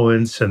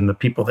influence and the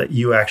people that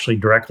you actually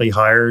directly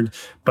hired,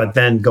 but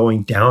then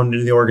going down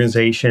to the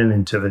organization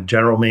and to the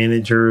general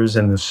managers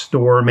and the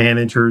store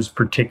managers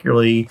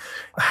particularly?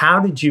 How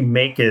did you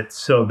make it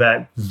so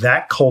that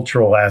that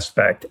cultural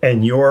aspect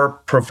and your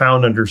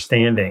profound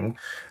understanding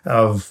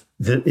of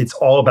it's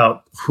all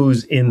about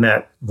who's in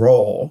that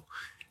role,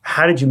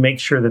 how did you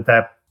make sure that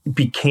that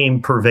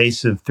became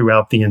pervasive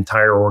throughout the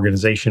entire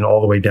organization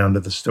all the way down to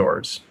the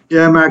stores?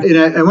 Yeah, Mark, and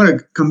I want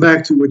to come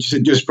back to what you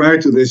said just prior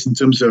to this in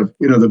terms of,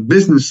 the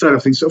business side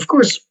of things. So of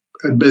course,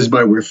 at Best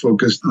Buy, we're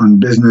focused on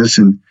business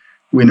and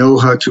we know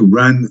how to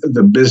run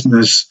the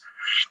business.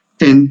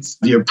 And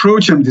the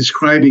approach I'm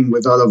describing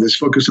with all of this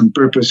focus on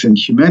purpose and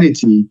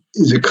humanity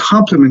is a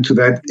complement to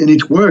that, and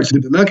it works.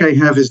 The luck I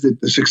have is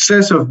that the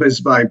success of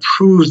Best Buy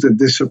proves that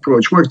this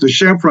approach works. The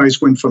share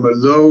price went from a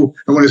low,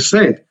 I want to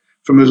say it,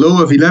 from a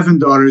low of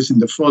 $11 in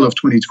the fall of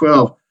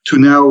 2012 to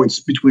now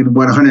it's between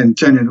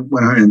 110 and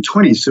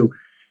 120. So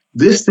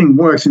this thing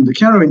works. And the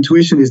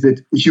counterintuition is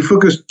that if you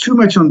focus too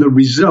much on the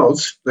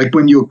results, like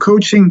when you're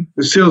coaching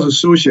a sales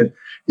associate,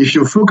 if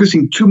you're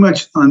focusing too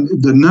much on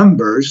the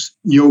numbers,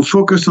 you'll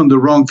focus on the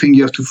wrong thing.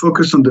 You have to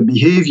focus on the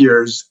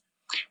behaviors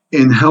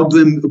and help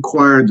them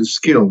acquire the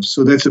skills.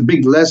 So that's a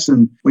big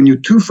lesson. When you're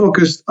too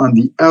focused on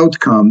the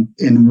outcome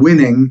and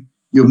winning,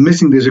 you're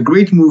missing. There's a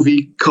great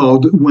movie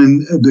called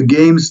When the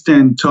Game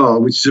Stand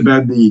Tall, which is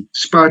about the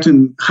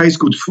Spartan high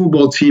school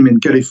football team in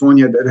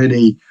California that had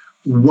a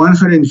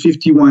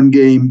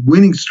 151-game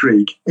winning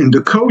streak. And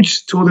the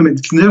coach told them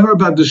it's never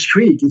about the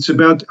streak. It's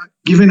about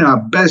giving our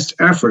best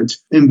effort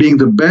and being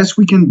the best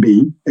we can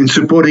be and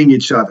supporting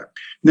each other.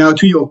 Now,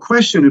 to your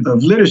question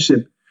of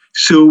leadership,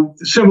 so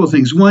several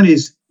things. One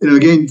is,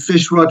 again,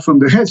 fish rot from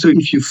the head. So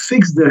if you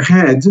fix the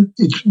head,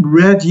 it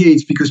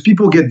radiates because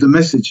people get the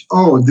message,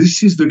 oh,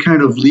 this is the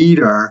kind of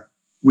leader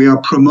we are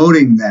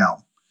promoting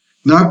now.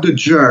 Not the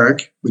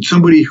jerk, but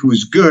somebody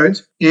who's good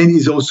and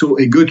is also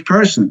a good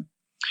person.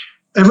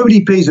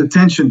 Everybody pays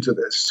attention to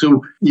this.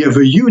 So you have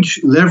a huge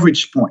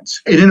leverage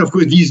point. And then, of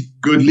course, these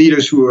good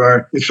leaders who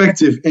are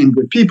effective and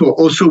good people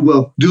also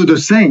will do the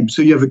same.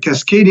 So you have a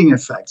cascading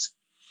effect.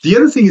 The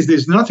other thing is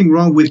there's nothing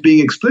wrong with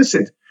being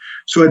explicit.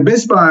 So at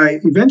Best Buy,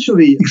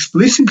 eventually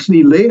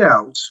explicitly laid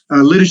out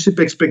leadership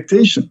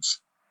expectations.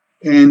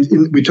 And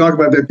we talk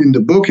about that in the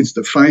book. It's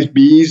the 5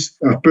 Bs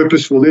of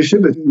purposeful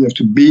leadership. That you have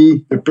to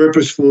be a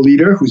purposeful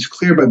leader who's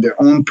clear about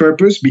their own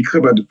purpose, be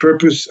clear about the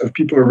purpose of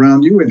people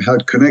around you and how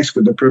it connects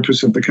with the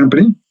purpose of the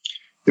company.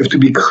 You have to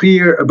be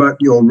clear about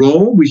your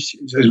role, which,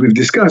 as we've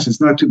discussed, is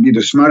not to be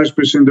the smartest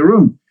person in the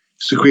room.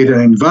 It's to create an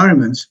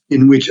environment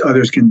in which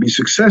others can be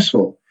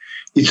successful.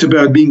 It's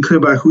about being clear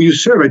about who you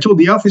serve. I told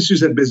the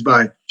officers at Best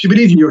Buy, if you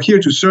believe you're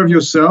here to serve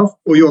yourself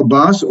or your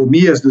boss or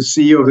me as the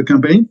CEO of the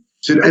company, I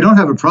said, I don't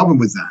have a problem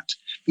with that.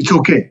 It's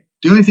okay.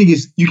 The only thing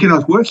is you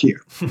cannot work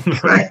here,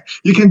 right?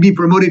 You can be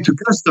promoted to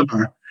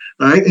customer,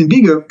 right? And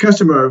being a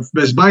customer of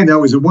Best Buy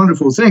now is a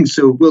wonderful thing.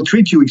 So we'll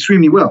treat you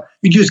extremely well.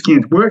 You just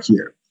can't work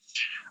here.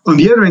 On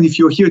the other hand, if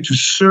you're here to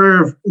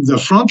serve the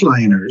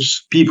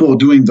frontliners, people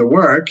doing the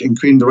work and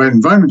creating the right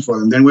environment for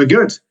them, then we're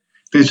good.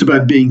 Then it's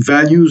about being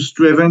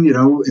values-driven,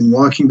 and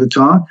walking the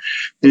talk.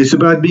 And it's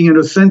about being an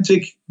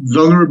authentic,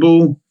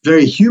 vulnerable,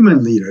 very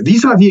human leader.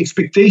 These are the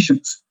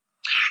expectations.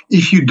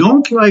 If you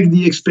don't like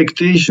the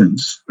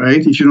expectations,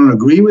 right, if you don't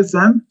agree with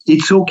them,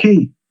 it's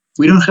okay.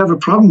 We don't have a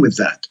problem with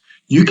that.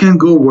 You can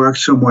go work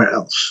somewhere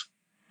else.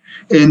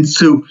 And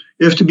so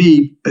you have to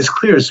be as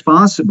clear as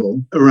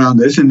possible around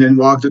this and then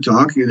walk the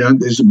talk.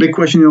 There's a big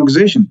question in the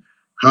organization.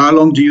 How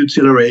long do you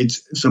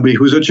tolerate somebody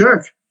who's a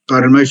jerk?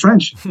 Pardon my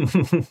French.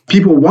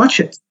 People watch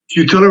it. If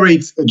you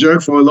tolerate a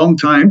jerk for a long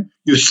time,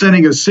 you're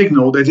sending a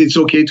signal that it's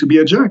okay to be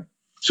a jerk.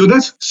 So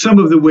that's some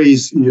of the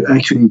ways you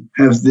actually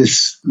have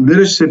this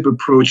leadership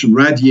approach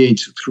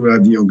radiate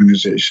throughout the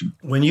organization.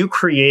 When you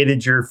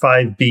created your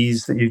 5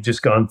 Bs that you've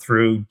just gone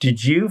through,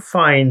 did you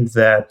find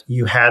that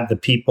you had the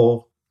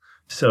people?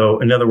 So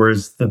in other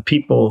words, the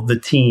people, the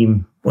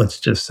team, let's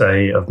just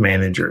say, of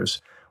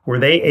managers, were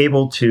they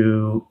able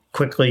to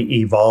quickly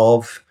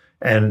evolve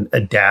and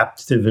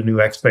adapt to the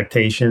new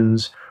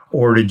expectations?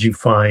 Or did you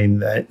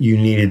find that you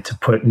needed to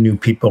put new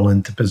people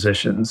into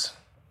positions?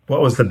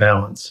 What was the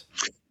balance?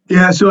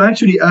 Yeah, so I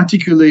actually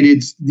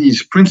articulated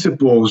these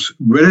principles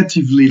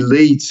relatively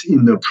late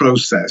in the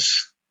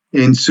process.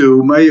 And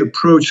so my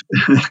approach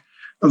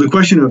on the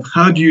question of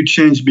how do you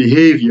change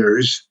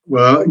behaviors?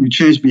 Well, you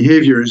change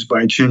behaviors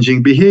by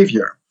changing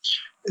behavior.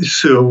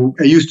 So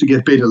I used to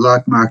get paid a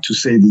lot, Mark, to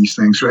say these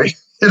things, right?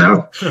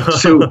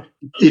 So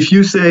if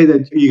you say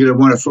that you're going to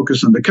want to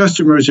focus on the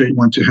customers or you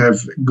want to have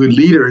good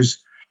leaders,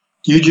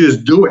 you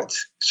just do it.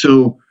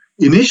 So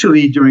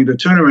initially, during the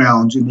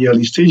turnaround in the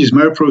early stages,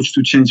 my approach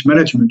to change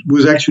management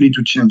was actually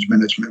to change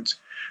management,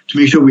 to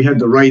make sure we had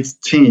the right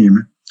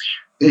team.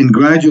 And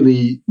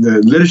gradually,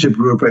 the leadership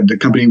group at the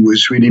company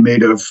was really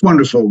made of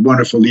wonderful,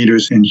 wonderful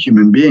leaders and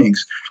human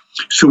beings.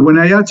 So when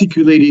I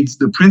articulated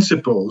the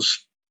principles,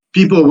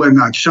 people were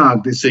not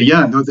shocked. They say,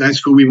 yeah, no,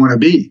 that's who we want to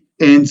be.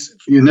 And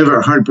you're never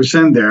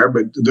 100% there,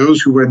 but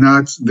those who were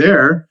not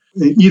there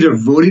either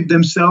voted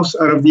themselves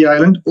out of the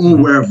island or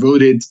were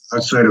voted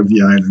outside of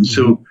the island.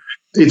 So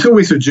it's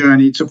always a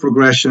journey. It's a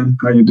progression,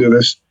 how you do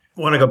this.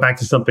 I want to go back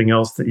to something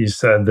else that you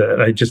said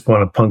that I just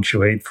want to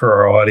punctuate for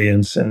our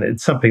audience. And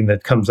it's something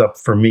that comes up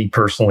for me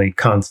personally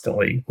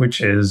constantly,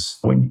 which is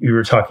when you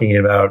were talking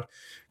about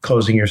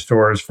closing your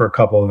stores for a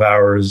couple of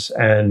hours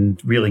and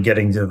really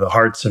getting to the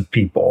hearts of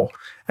people.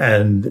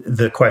 And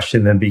the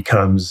question then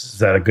becomes, is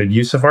that a good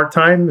use of our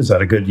time? Is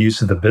that a good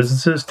use of the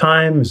business's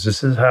time? Is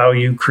this how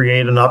you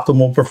create an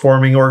optimal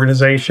performing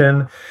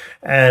organization?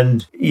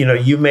 And,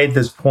 you made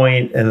this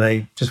point, and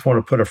I just want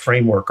to put a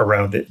framework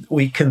around it.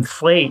 We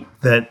conflate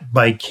that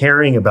by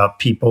caring about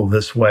people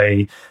this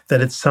way, that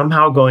it's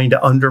somehow going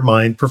to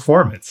undermine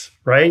performance,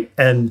 right?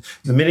 And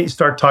the minute you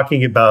start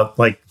talking about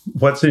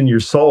what's in your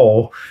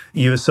soul,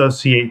 you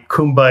associate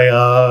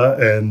kumbaya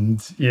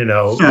and,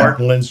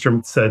 Martin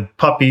Lindstrom said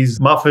puppies,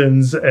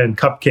 muffins, and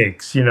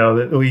cupcakes,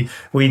 that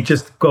we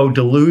just go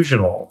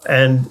delusional.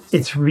 And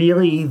it's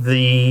really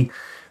the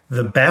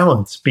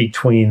balance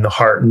between the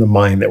heart and the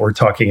mind that we're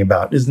talking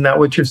about. Isn't that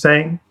what you're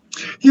saying?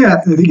 Yeah,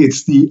 I think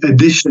it's the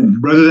addition.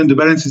 Rather than the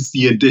balance, it's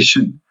the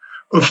addition.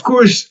 Of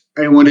course,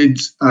 I wanted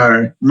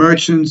our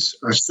merchants,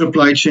 our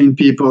supply chain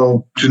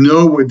people to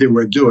know what they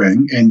were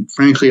doing. And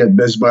frankly, at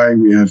Best Buy,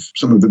 we have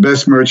some of the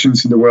best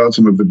merchants in the world,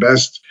 some of the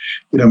best,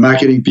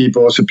 marketing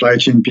people, supply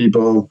chain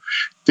people.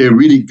 They're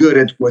really good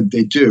at what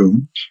they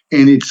do.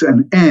 And it's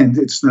an and,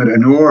 it's not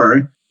an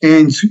or.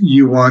 And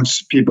you want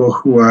people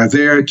who are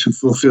there to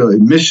fulfill a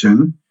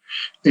mission,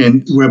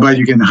 and whereby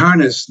you can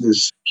harness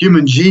this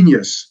human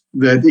genius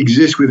that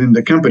exists within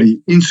the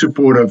company in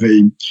support of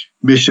a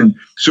mission.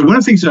 So one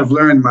of the things I've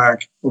learned,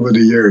 Mark, over the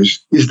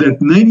years is that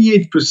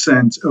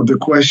 98% of the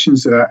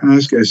questions that I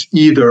ask as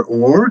either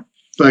or,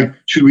 like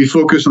should we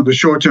focus on the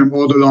short term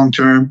or the long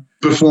term,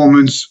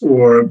 performance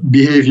or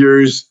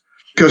behaviors,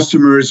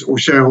 customers or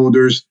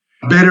shareholders,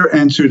 better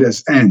answered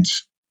as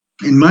ends.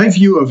 In my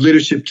view of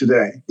leadership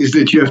today is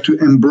that you have to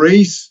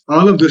embrace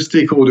all of the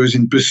stakeholders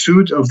in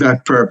pursuit of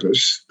that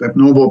purpose, that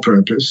noble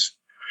purpose.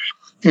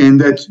 And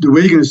that the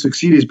way you're going to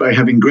succeed is by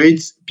having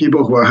great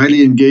people who are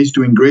highly engaged,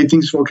 doing great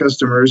things for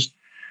customers,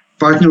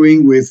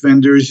 partnering with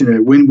vendors in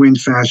a win-win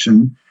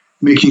fashion,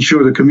 making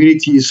sure the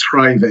community is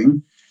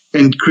thriving,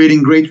 and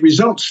creating great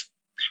results.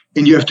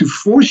 And you have to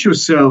force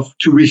yourself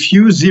to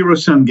refuse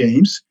zero-sum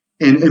games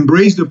and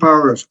embrace the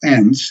power of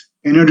ends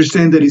and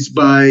understand that it's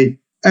by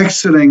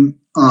excelling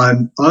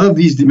on all of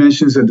these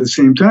dimensions at the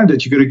same time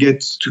that you're going to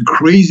get to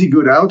crazy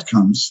good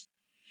outcomes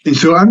And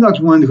so I'm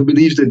not one who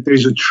believes that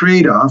there's a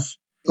trade-off.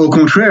 Au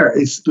contraire,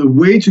 it's the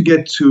way to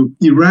get to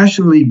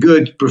irrationally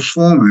good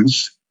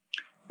performance.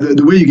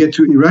 The way you get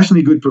to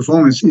irrationally good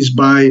performance is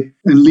by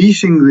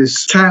unleashing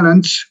this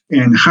talent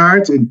and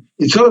heart. And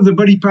it's all of the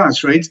body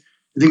parts, right?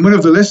 I think one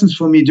of the lessons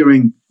for me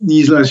during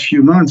these last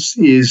few months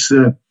is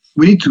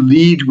we need to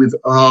lead with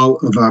all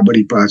of our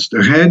body parts: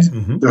 the head,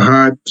 the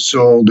heart, the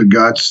soul, the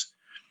guts,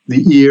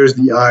 the ears,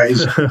 the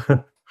eyes.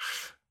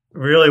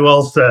 Really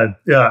well said.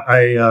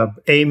 Yeah,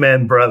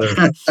 amen, brother.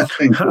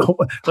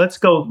 Let's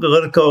go a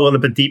little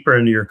bit deeper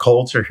into your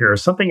culture here.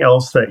 Something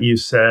else that you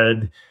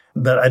said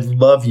that I'd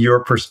love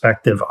your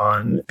perspective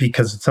on,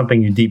 because it's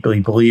something you deeply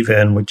believe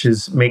in, which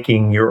is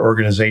making your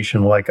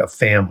organization like a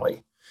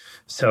family.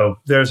 So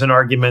there's an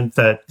argument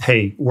that,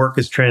 hey, work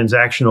is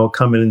transactional,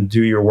 come in and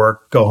do your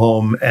work, go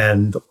home,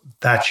 and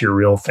that's your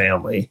real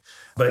family.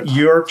 But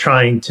you're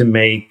trying to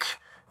make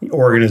the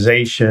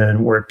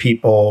organization where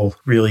people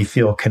really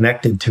feel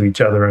connected to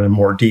each other on a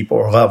more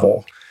deeper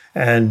level.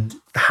 And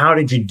how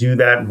did you do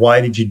that?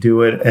 Why did you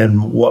do it?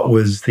 And what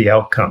was the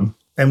outcome?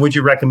 And would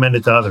you recommend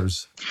it to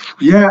others?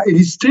 Yeah,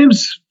 it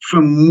stems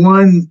from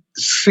one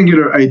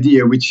singular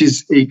idea, which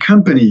is a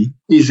company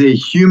is a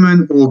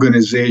human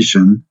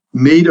organization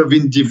made of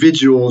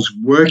individuals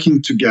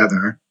working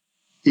together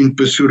in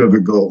pursuit of a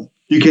goal.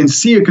 You can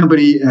see a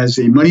company as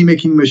a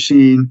money-making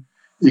machine.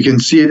 You can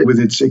see it with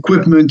its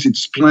equipment,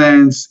 its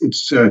plans,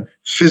 its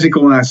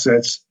physical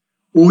assets,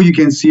 or you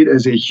can see it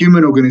as a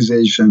human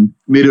organization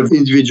made of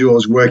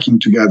individuals working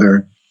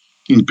together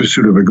in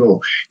pursuit of a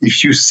goal.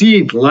 If you see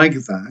it like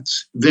that,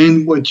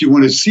 then what you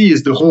want to see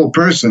is the whole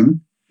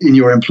person in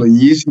your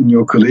employees, in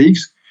your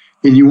colleagues,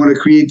 and you want to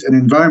create an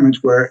environment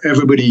where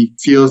everybody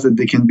feels that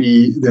they can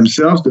be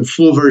themselves, the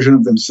full version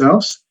of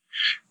themselves,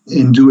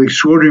 and do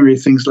extraordinary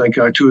things like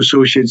our two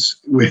associates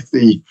with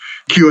the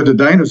Cure the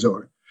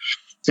Dinosaur.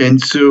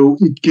 And so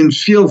it can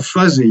feel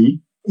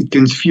fuzzy, it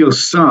can feel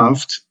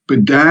soft,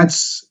 but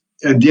that's,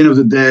 at the end of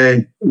the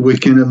day,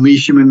 what can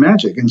unleash human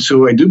magic. And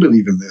so I do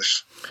believe in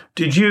this.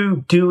 Did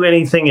you do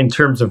anything in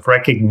terms of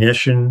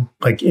recognition,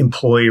 like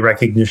employee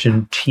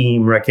recognition,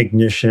 team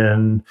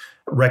recognition,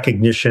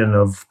 recognition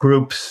of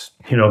groups,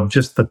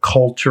 just the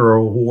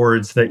cultural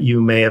awards that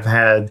you may have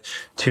had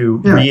to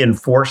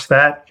reinforce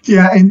that?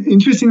 Yeah, and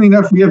interestingly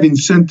enough, we have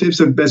incentives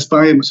at Best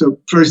Buy. So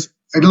first,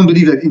 I don't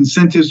believe that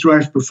incentives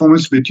drive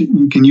performance, but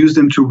you can use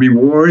them to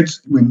reward.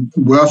 When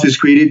wealth is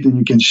created, then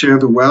you can share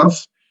the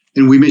wealth.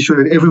 And we made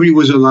sure that everybody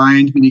was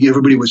aligned, meaning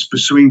everybody was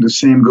pursuing the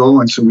same goal.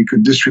 And so we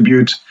could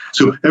distribute.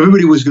 So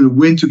everybody was going to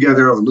win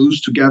together or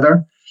lose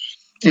together.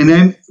 And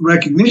then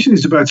recognition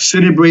is about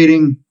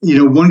celebrating,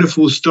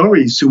 wonderful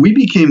stories. So we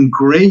became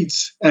great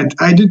at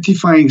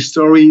identifying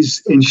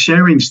stories and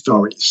sharing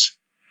stories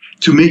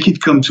to make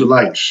it come to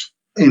life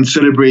and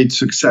celebrate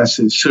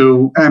successes.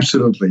 So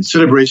absolutely,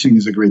 celebration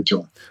is a great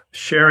tool.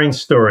 Sharing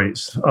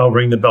stories. I'll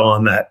ring the bell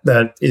on that.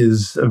 That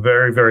is a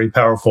very, very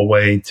powerful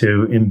way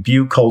to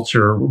imbue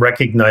culture,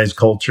 recognize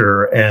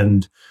culture,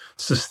 and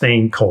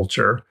sustain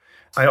culture.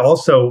 I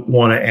also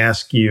want to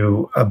ask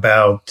you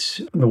about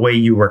the way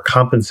you were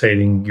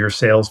compensating your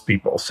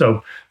salespeople.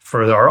 So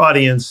for our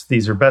audience,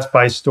 these are Best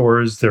Buy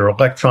stores. They're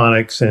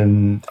electronics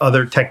and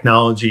other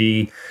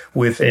technology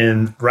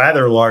within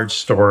rather large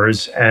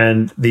stores.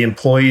 And the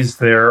employees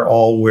there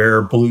all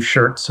wear blue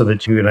shirts so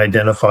that you can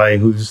identify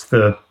who's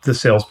the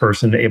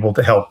salesperson able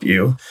to help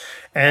you.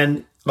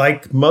 And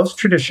like most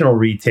traditional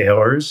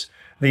retailers,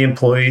 the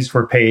employees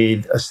were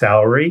paid a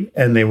salary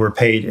and they were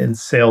paid in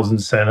sales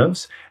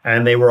incentives.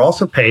 And they were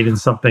also paid in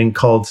something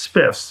called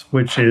spiffs,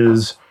 which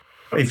is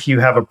if you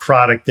have a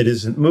product that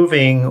isn't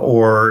moving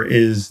or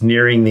is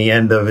nearing the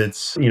end of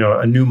its,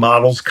 a new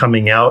model's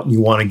coming out and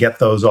you want to get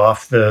those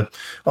off the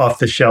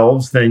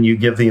shelves, then you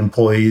give the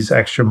employees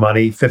extra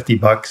money,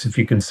 $50 if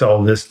you can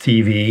sell this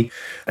TV.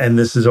 And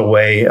this is a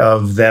way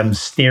of them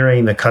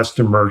steering the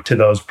customer to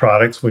those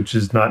products, which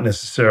is not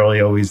necessarily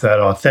always that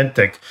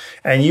authentic.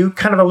 And you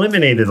kind of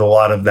eliminated a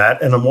lot of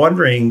that. And I'm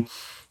wondering,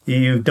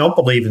 you don't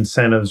believe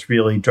incentives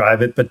really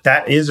drive it, but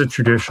that is a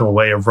traditional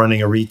way of running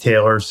a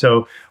retailer.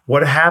 So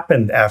what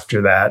happened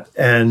after that?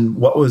 And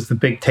what was the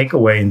big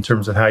takeaway in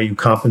terms of how you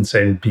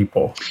compensated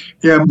people?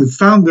 Yeah, the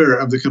founder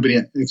of the company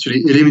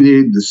actually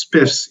eliminated the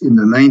spiffs in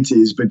the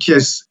 90s. But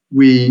yes,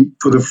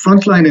 for the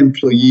frontline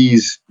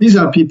employees, these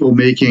are people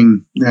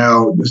making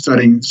now, the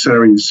starting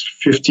salary is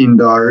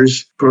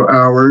 $15 per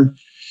hour.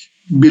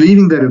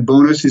 Believing that a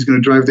bonus is going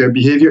to drive their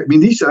behavior. I mean,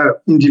 these are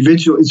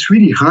individual. It's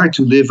really hard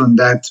to live on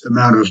that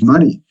amount of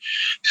money.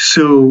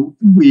 So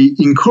we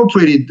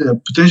incorporated a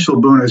potential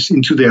bonus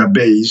into their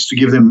base to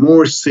give them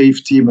more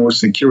safety, more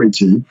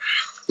security.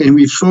 And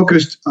we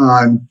focused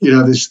on,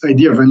 this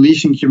idea of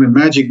unleashing human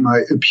magic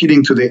by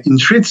appealing to the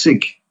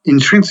intrinsic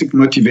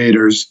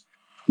motivators,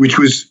 which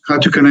was how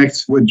to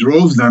connect what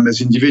drove them as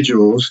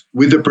individuals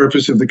with the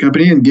purpose of the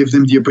company and give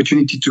them the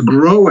opportunity to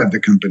grow at the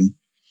company.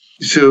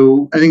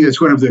 So I think that's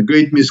one of the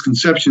great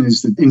misconceptions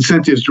is that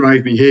incentives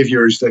drive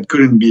behaviors that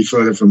couldn't be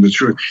further from the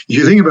truth. If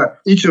you think about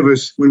each of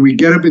us, when we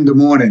get up in the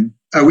morning,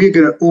 are we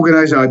going to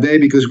organize our day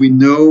because we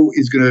know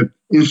it's going to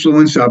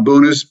influence our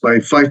bonus by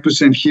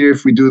 5% here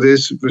if we do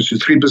this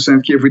versus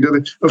 3% here if we do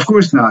this? Of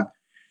course not.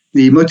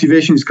 The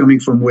motivation is coming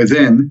from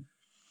within,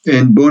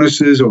 and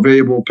bonuses or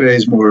variable pay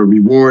is more a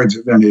reward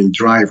than a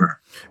driver.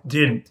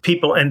 Did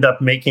people end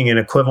up making an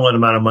equivalent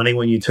amount of money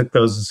when you took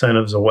those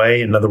incentives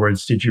away? In other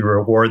words, did you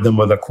reward them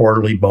with a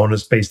quarterly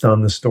bonus based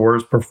on the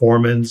store's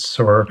performance?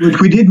 Or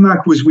what we did,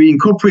 Mark, was we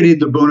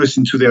incorporated the bonus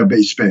into their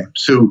base pay.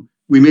 So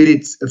we made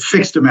it a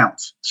fixed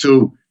amount,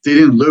 so they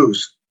didn't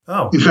lose.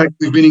 Oh. In fact,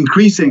 we've been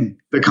increasing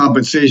the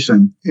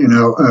compensation,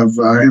 of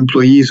our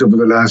employees over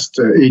the last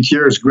 8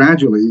 years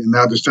gradually, and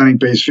now the starting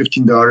pay is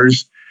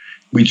 $15,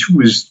 which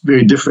was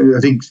very different. I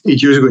think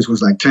 8 years ago it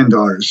was like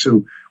 $10.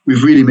 So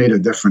we've really made a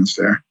difference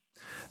there.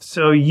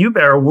 So,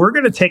 Hubert, we're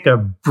going to take a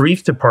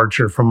brief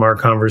departure from our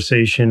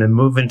conversation and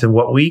move into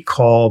what we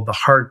call the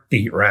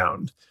heartbeat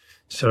round.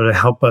 So to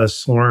help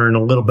us learn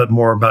a little bit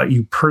more about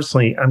you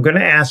personally, I'm going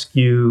to ask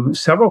you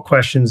several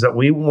questions that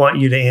we want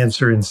you to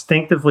answer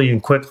instinctively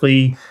and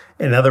quickly.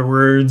 In other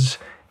words,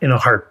 in a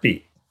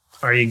heartbeat.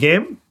 Are you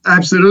game?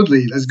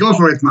 Absolutely. Let's go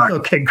for it, Mark.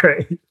 Okay,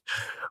 great.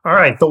 All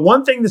right. The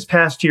one thing this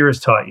past year has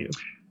taught you.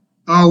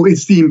 Oh,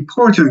 it's the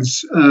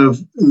importance of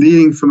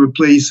leading from a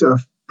place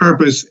of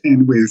purpose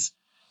and with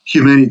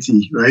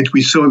humanity, right?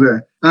 We saw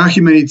our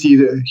humanity,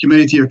 the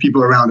humanity of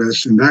people around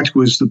us, and that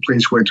was the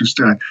place where to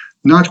start,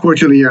 not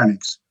quarterly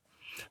earnings.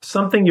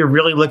 Something you're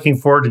really looking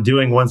forward to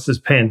doing once this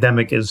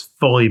pandemic is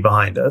fully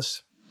behind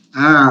us.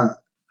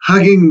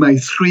 Hugging my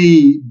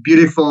 3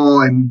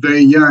 beautiful and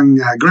very young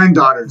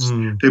granddaughters.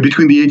 They're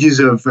between the ages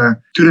of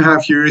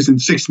 2.5 years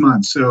and 6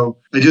 months. So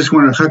I just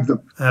want to hug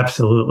them.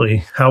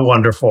 Absolutely. How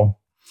wonderful.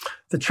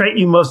 The trait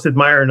you most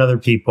admire in other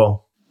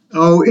people.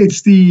 Oh, I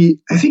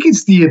think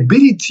it's the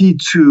ability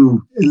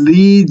to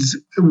lead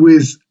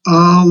with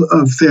all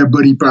of their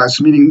body parts,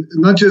 meaning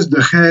not just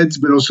the heads,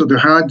 but also the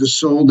heart, the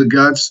soul, the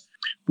guts.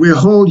 We're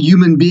whole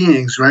human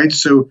beings, right?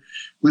 So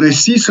when I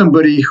see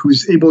somebody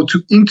who's able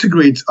to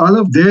integrate all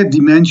of their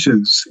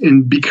dimensions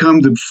and become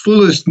the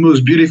fullest,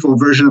 most beautiful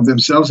version of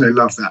themselves, I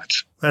love that.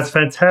 That's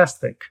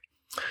fantastic.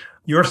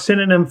 Your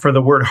synonym for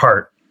the word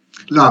heart.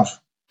 Love.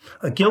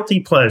 A guilty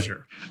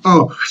pleasure.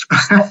 Oh,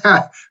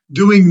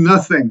 doing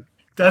nothing.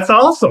 That's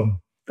awesome.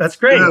 That's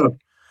great. Yeah.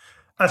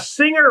 A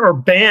singer or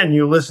band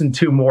you listen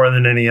to more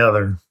than any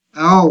other.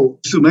 Oh,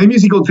 so my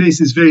musical taste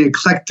is very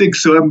eclectic.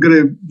 So I'm going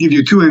to give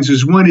you 2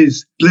 answers. One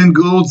is Glenn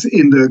Gould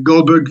in the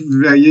Goldberg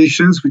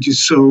Variations, which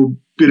is so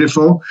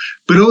beautiful,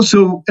 but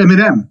also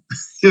Eminem,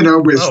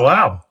 with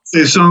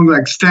a song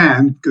like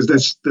Stan, because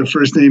that's the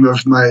first name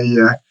of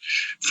my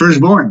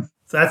firstborn.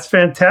 That's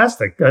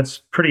fantastic.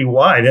 That's pretty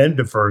wide end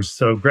to first.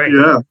 So great.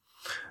 Yeah.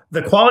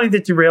 The quality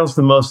that derails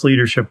the most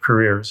leadership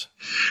careers.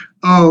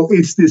 Oh,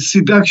 it's the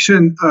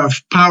seduction of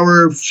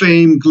power,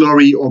 fame,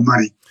 glory, or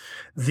money.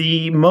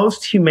 The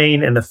most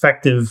humane and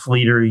effective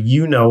leader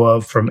you know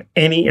of from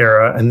any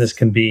era, and this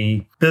can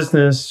be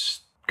business,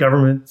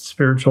 government,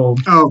 spiritual.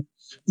 Oh,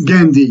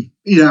 Gandhi,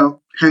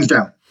 hands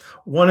down.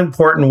 One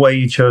important way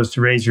you chose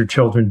to raise your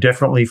children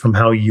differently from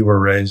how you were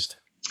raised.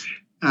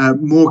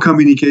 More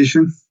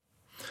communication.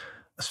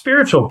 A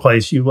spiritual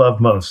place you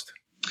love most.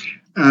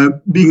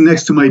 Being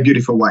next to my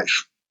beautiful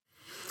wife.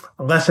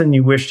 A lesson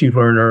you wished you'd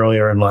learned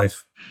earlier in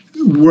life.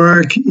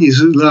 Work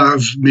is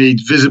love made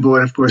visible.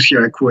 And of course,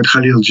 here I quote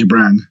Khalil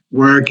Gibran.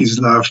 Work is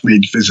love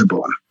made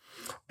visible.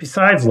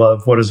 Besides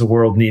love, what does the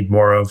world need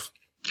more of?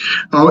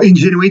 Oh,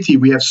 ingenuity.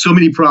 We have so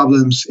many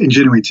problems.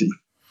 Ingenuity.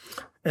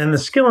 And the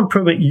skill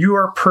improvement you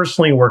are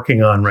personally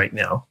working on right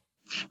now.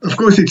 Of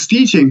course, it's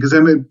teaching because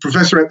I'm a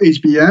professor at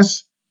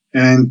HBS.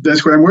 And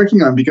that's what I'm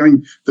working on,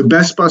 becoming the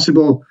best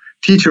possible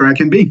teacher I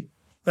can be.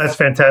 That's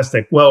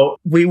fantastic. Well,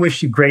 we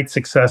wish you great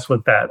success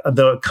with that.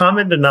 The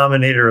common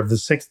denominator of the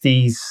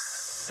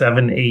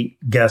 67,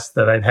 8 guests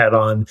that I've had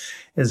on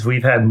is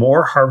we've had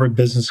more Harvard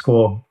Business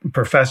School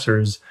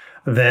professors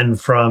than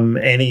from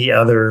any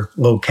other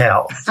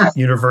locale,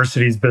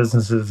 universities,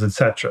 businesses,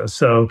 etc.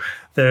 So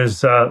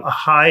there's a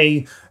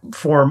high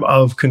form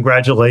of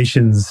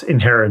congratulations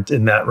inherent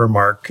in that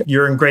remark.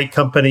 You're in great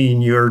company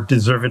and you're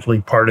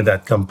deservedly part of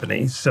that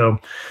company. So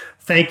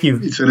thank you.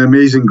 It's an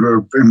amazing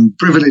group. I'm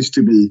privileged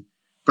to be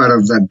part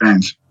of that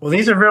band. Well,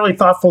 these are really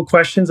thoughtful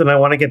questions, and I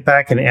want to get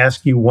back and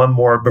ask you one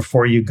more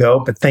before you go,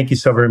 but thank you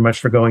so very much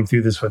for going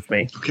through this with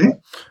me. Okay.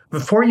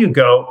 Before you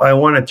go, I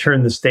want to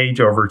turn the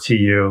stage over to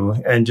you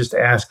and just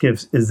ask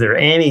is there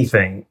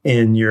anything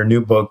in your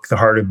new book, The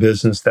Heart of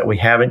Business, that we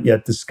haven't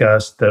yet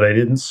discussed, that I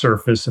didn't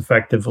surface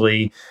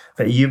effectively,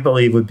 that you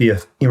believe would be a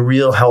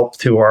real help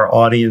to our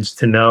audience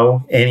to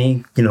know?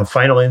 Any,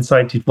 final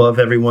insight you'd love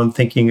everyone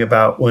thinking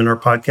about when our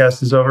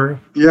podcast is over?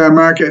 Yeah,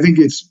 Mark, I think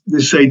it's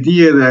this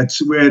idea that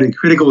we're at a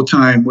critical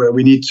time where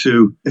we need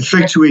to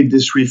effectuate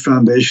this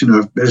refoundation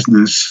of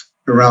business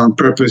around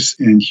purpose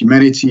and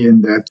humanity,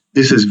 and that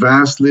this has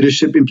vast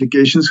leadership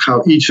implications,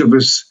 how each of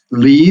us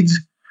leads,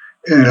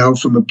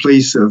 from a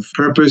place of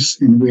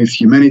purpose and with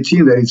humanity,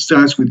 and that it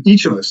starts with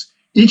each of us.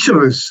 Each of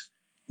us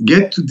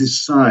get to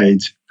decide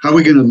how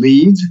we're going to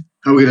lead,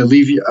 how we're going to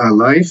live our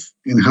life,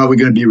 and how we're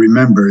going to be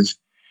remembered.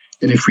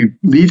 And if we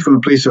lead from a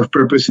place of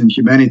purpose and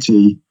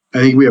humanity, I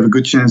think we have a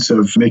good chance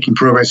of making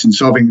progress in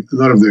solving a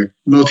lot of the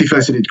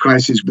multifaceted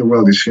crises the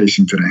world is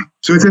facing today.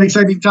 So it's an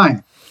exciting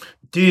time.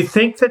 Do you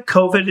think that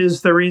COVID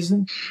is the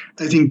reason?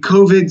 I think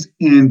COVID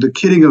and the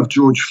killing of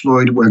George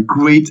Floyd were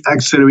great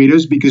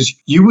accelerators, because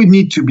you would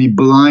need to be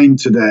blind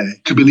today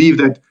to believe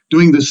that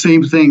doing the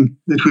same thing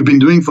that we've been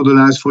doing for the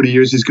last 40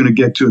 years is going to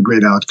get to a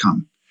great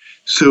outcome.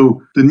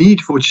 So the need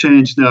for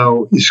change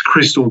now is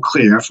crystal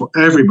clear for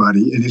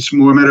everybody. And it's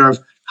more a matter of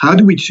how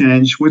do we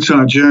change? What's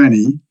our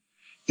journey?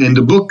 And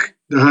the book,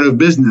 The Heart of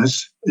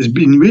Business, has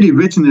been really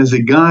written as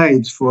a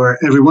guide for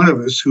every one of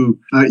us who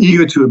are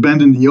eager to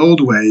abandon the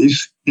old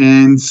ways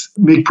and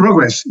make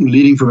progress in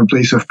leading from a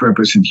place of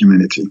purpose and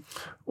humanity.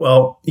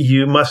 Well,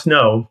 you must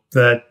know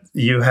that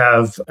you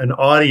have an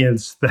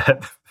audience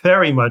that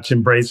very much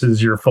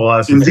embraces your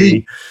philosophy.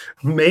 Indeed.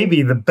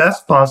 Maybe the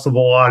best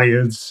possible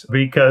audience,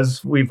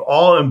 because we've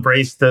all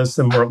embraced this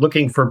and we're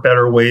looking for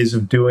better ways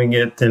of doing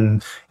it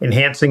and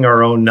enhancing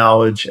our own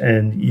knowledge.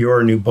 And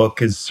your new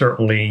book is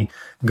certainly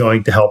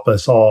going to help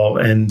us all.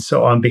 And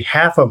so on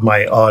behalf of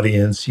my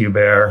audience,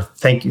 Hubert,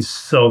 thank you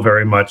so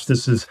very much.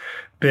 This has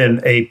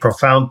been a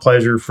profound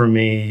pleasure for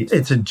me.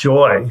 It's a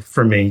joy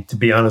for me, to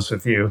be honest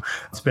with you.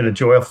 It's been a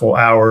joyful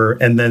hour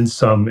and then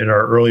some in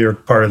our earlier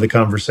part of the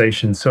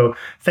conversation. So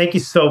thank you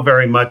so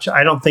very much.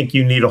 I don't think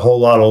you need a whole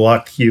lot of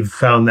luck. You've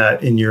found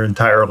that in your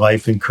entire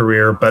life and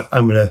career, but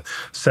I'm going to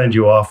send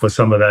you off with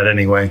some of that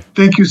anyway.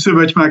 Thank you so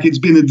much, Mark. It's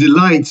been a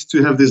delight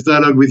to have this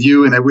dialogue with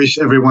you, and I wish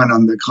everyone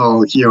on the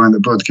call here on the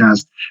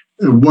podcast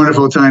a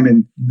wonderful time,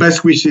 and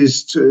best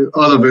wishes to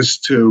all of us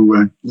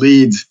to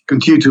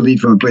continue to lead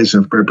from a place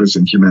of purpose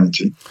and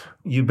humanity.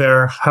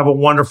 Hubert, have a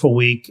wonderful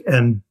week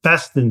and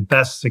best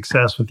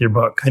success with your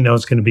book. I know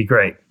it's going to be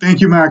great. Thank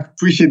you, Mark.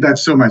 Appreciate that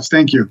so much.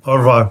 Thank you. Au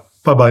revoir.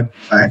 Bye-bye.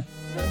 Bye.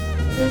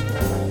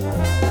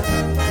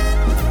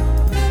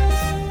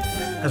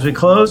 As we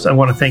close, I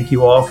want to thank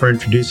you all for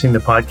introducing the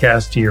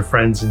podcast to your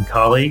friends and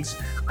colleagues.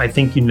 I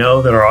think you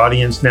know that our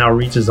audience now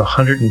reaches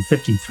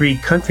 153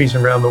 countries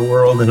around the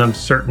world, and I'm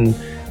certain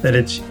that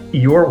it's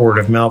your word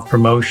of mouth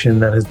promotion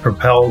that has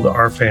propelled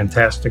our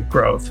fantastic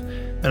growth.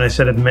 And I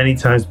said it many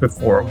times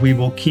before, we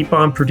will keep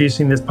on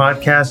producing this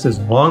podcast as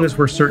long as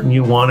we're certain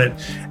you want it.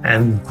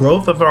 And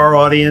growth of our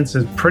audience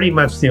is pretty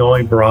much the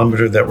only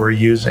barometer that we're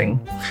using.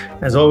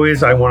 As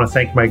always, I want to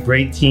thank my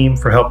great team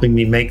for helping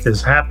me make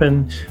this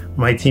happen.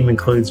 My team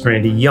includes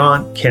Randy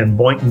Yount, Ken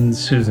Boynton,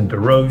 Susan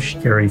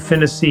DeRoche, Gary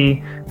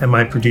Finnessy, and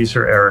my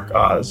producer, Eric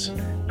Oz.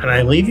 And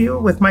I leave you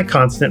with my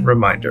constant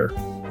reminder.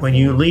 When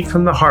you lead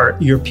from the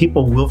heart, your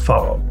people will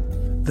follow.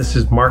 This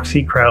is Mark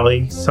C.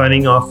 Crowley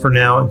signing off for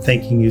now and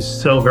thanking you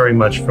so very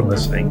much for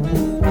listening.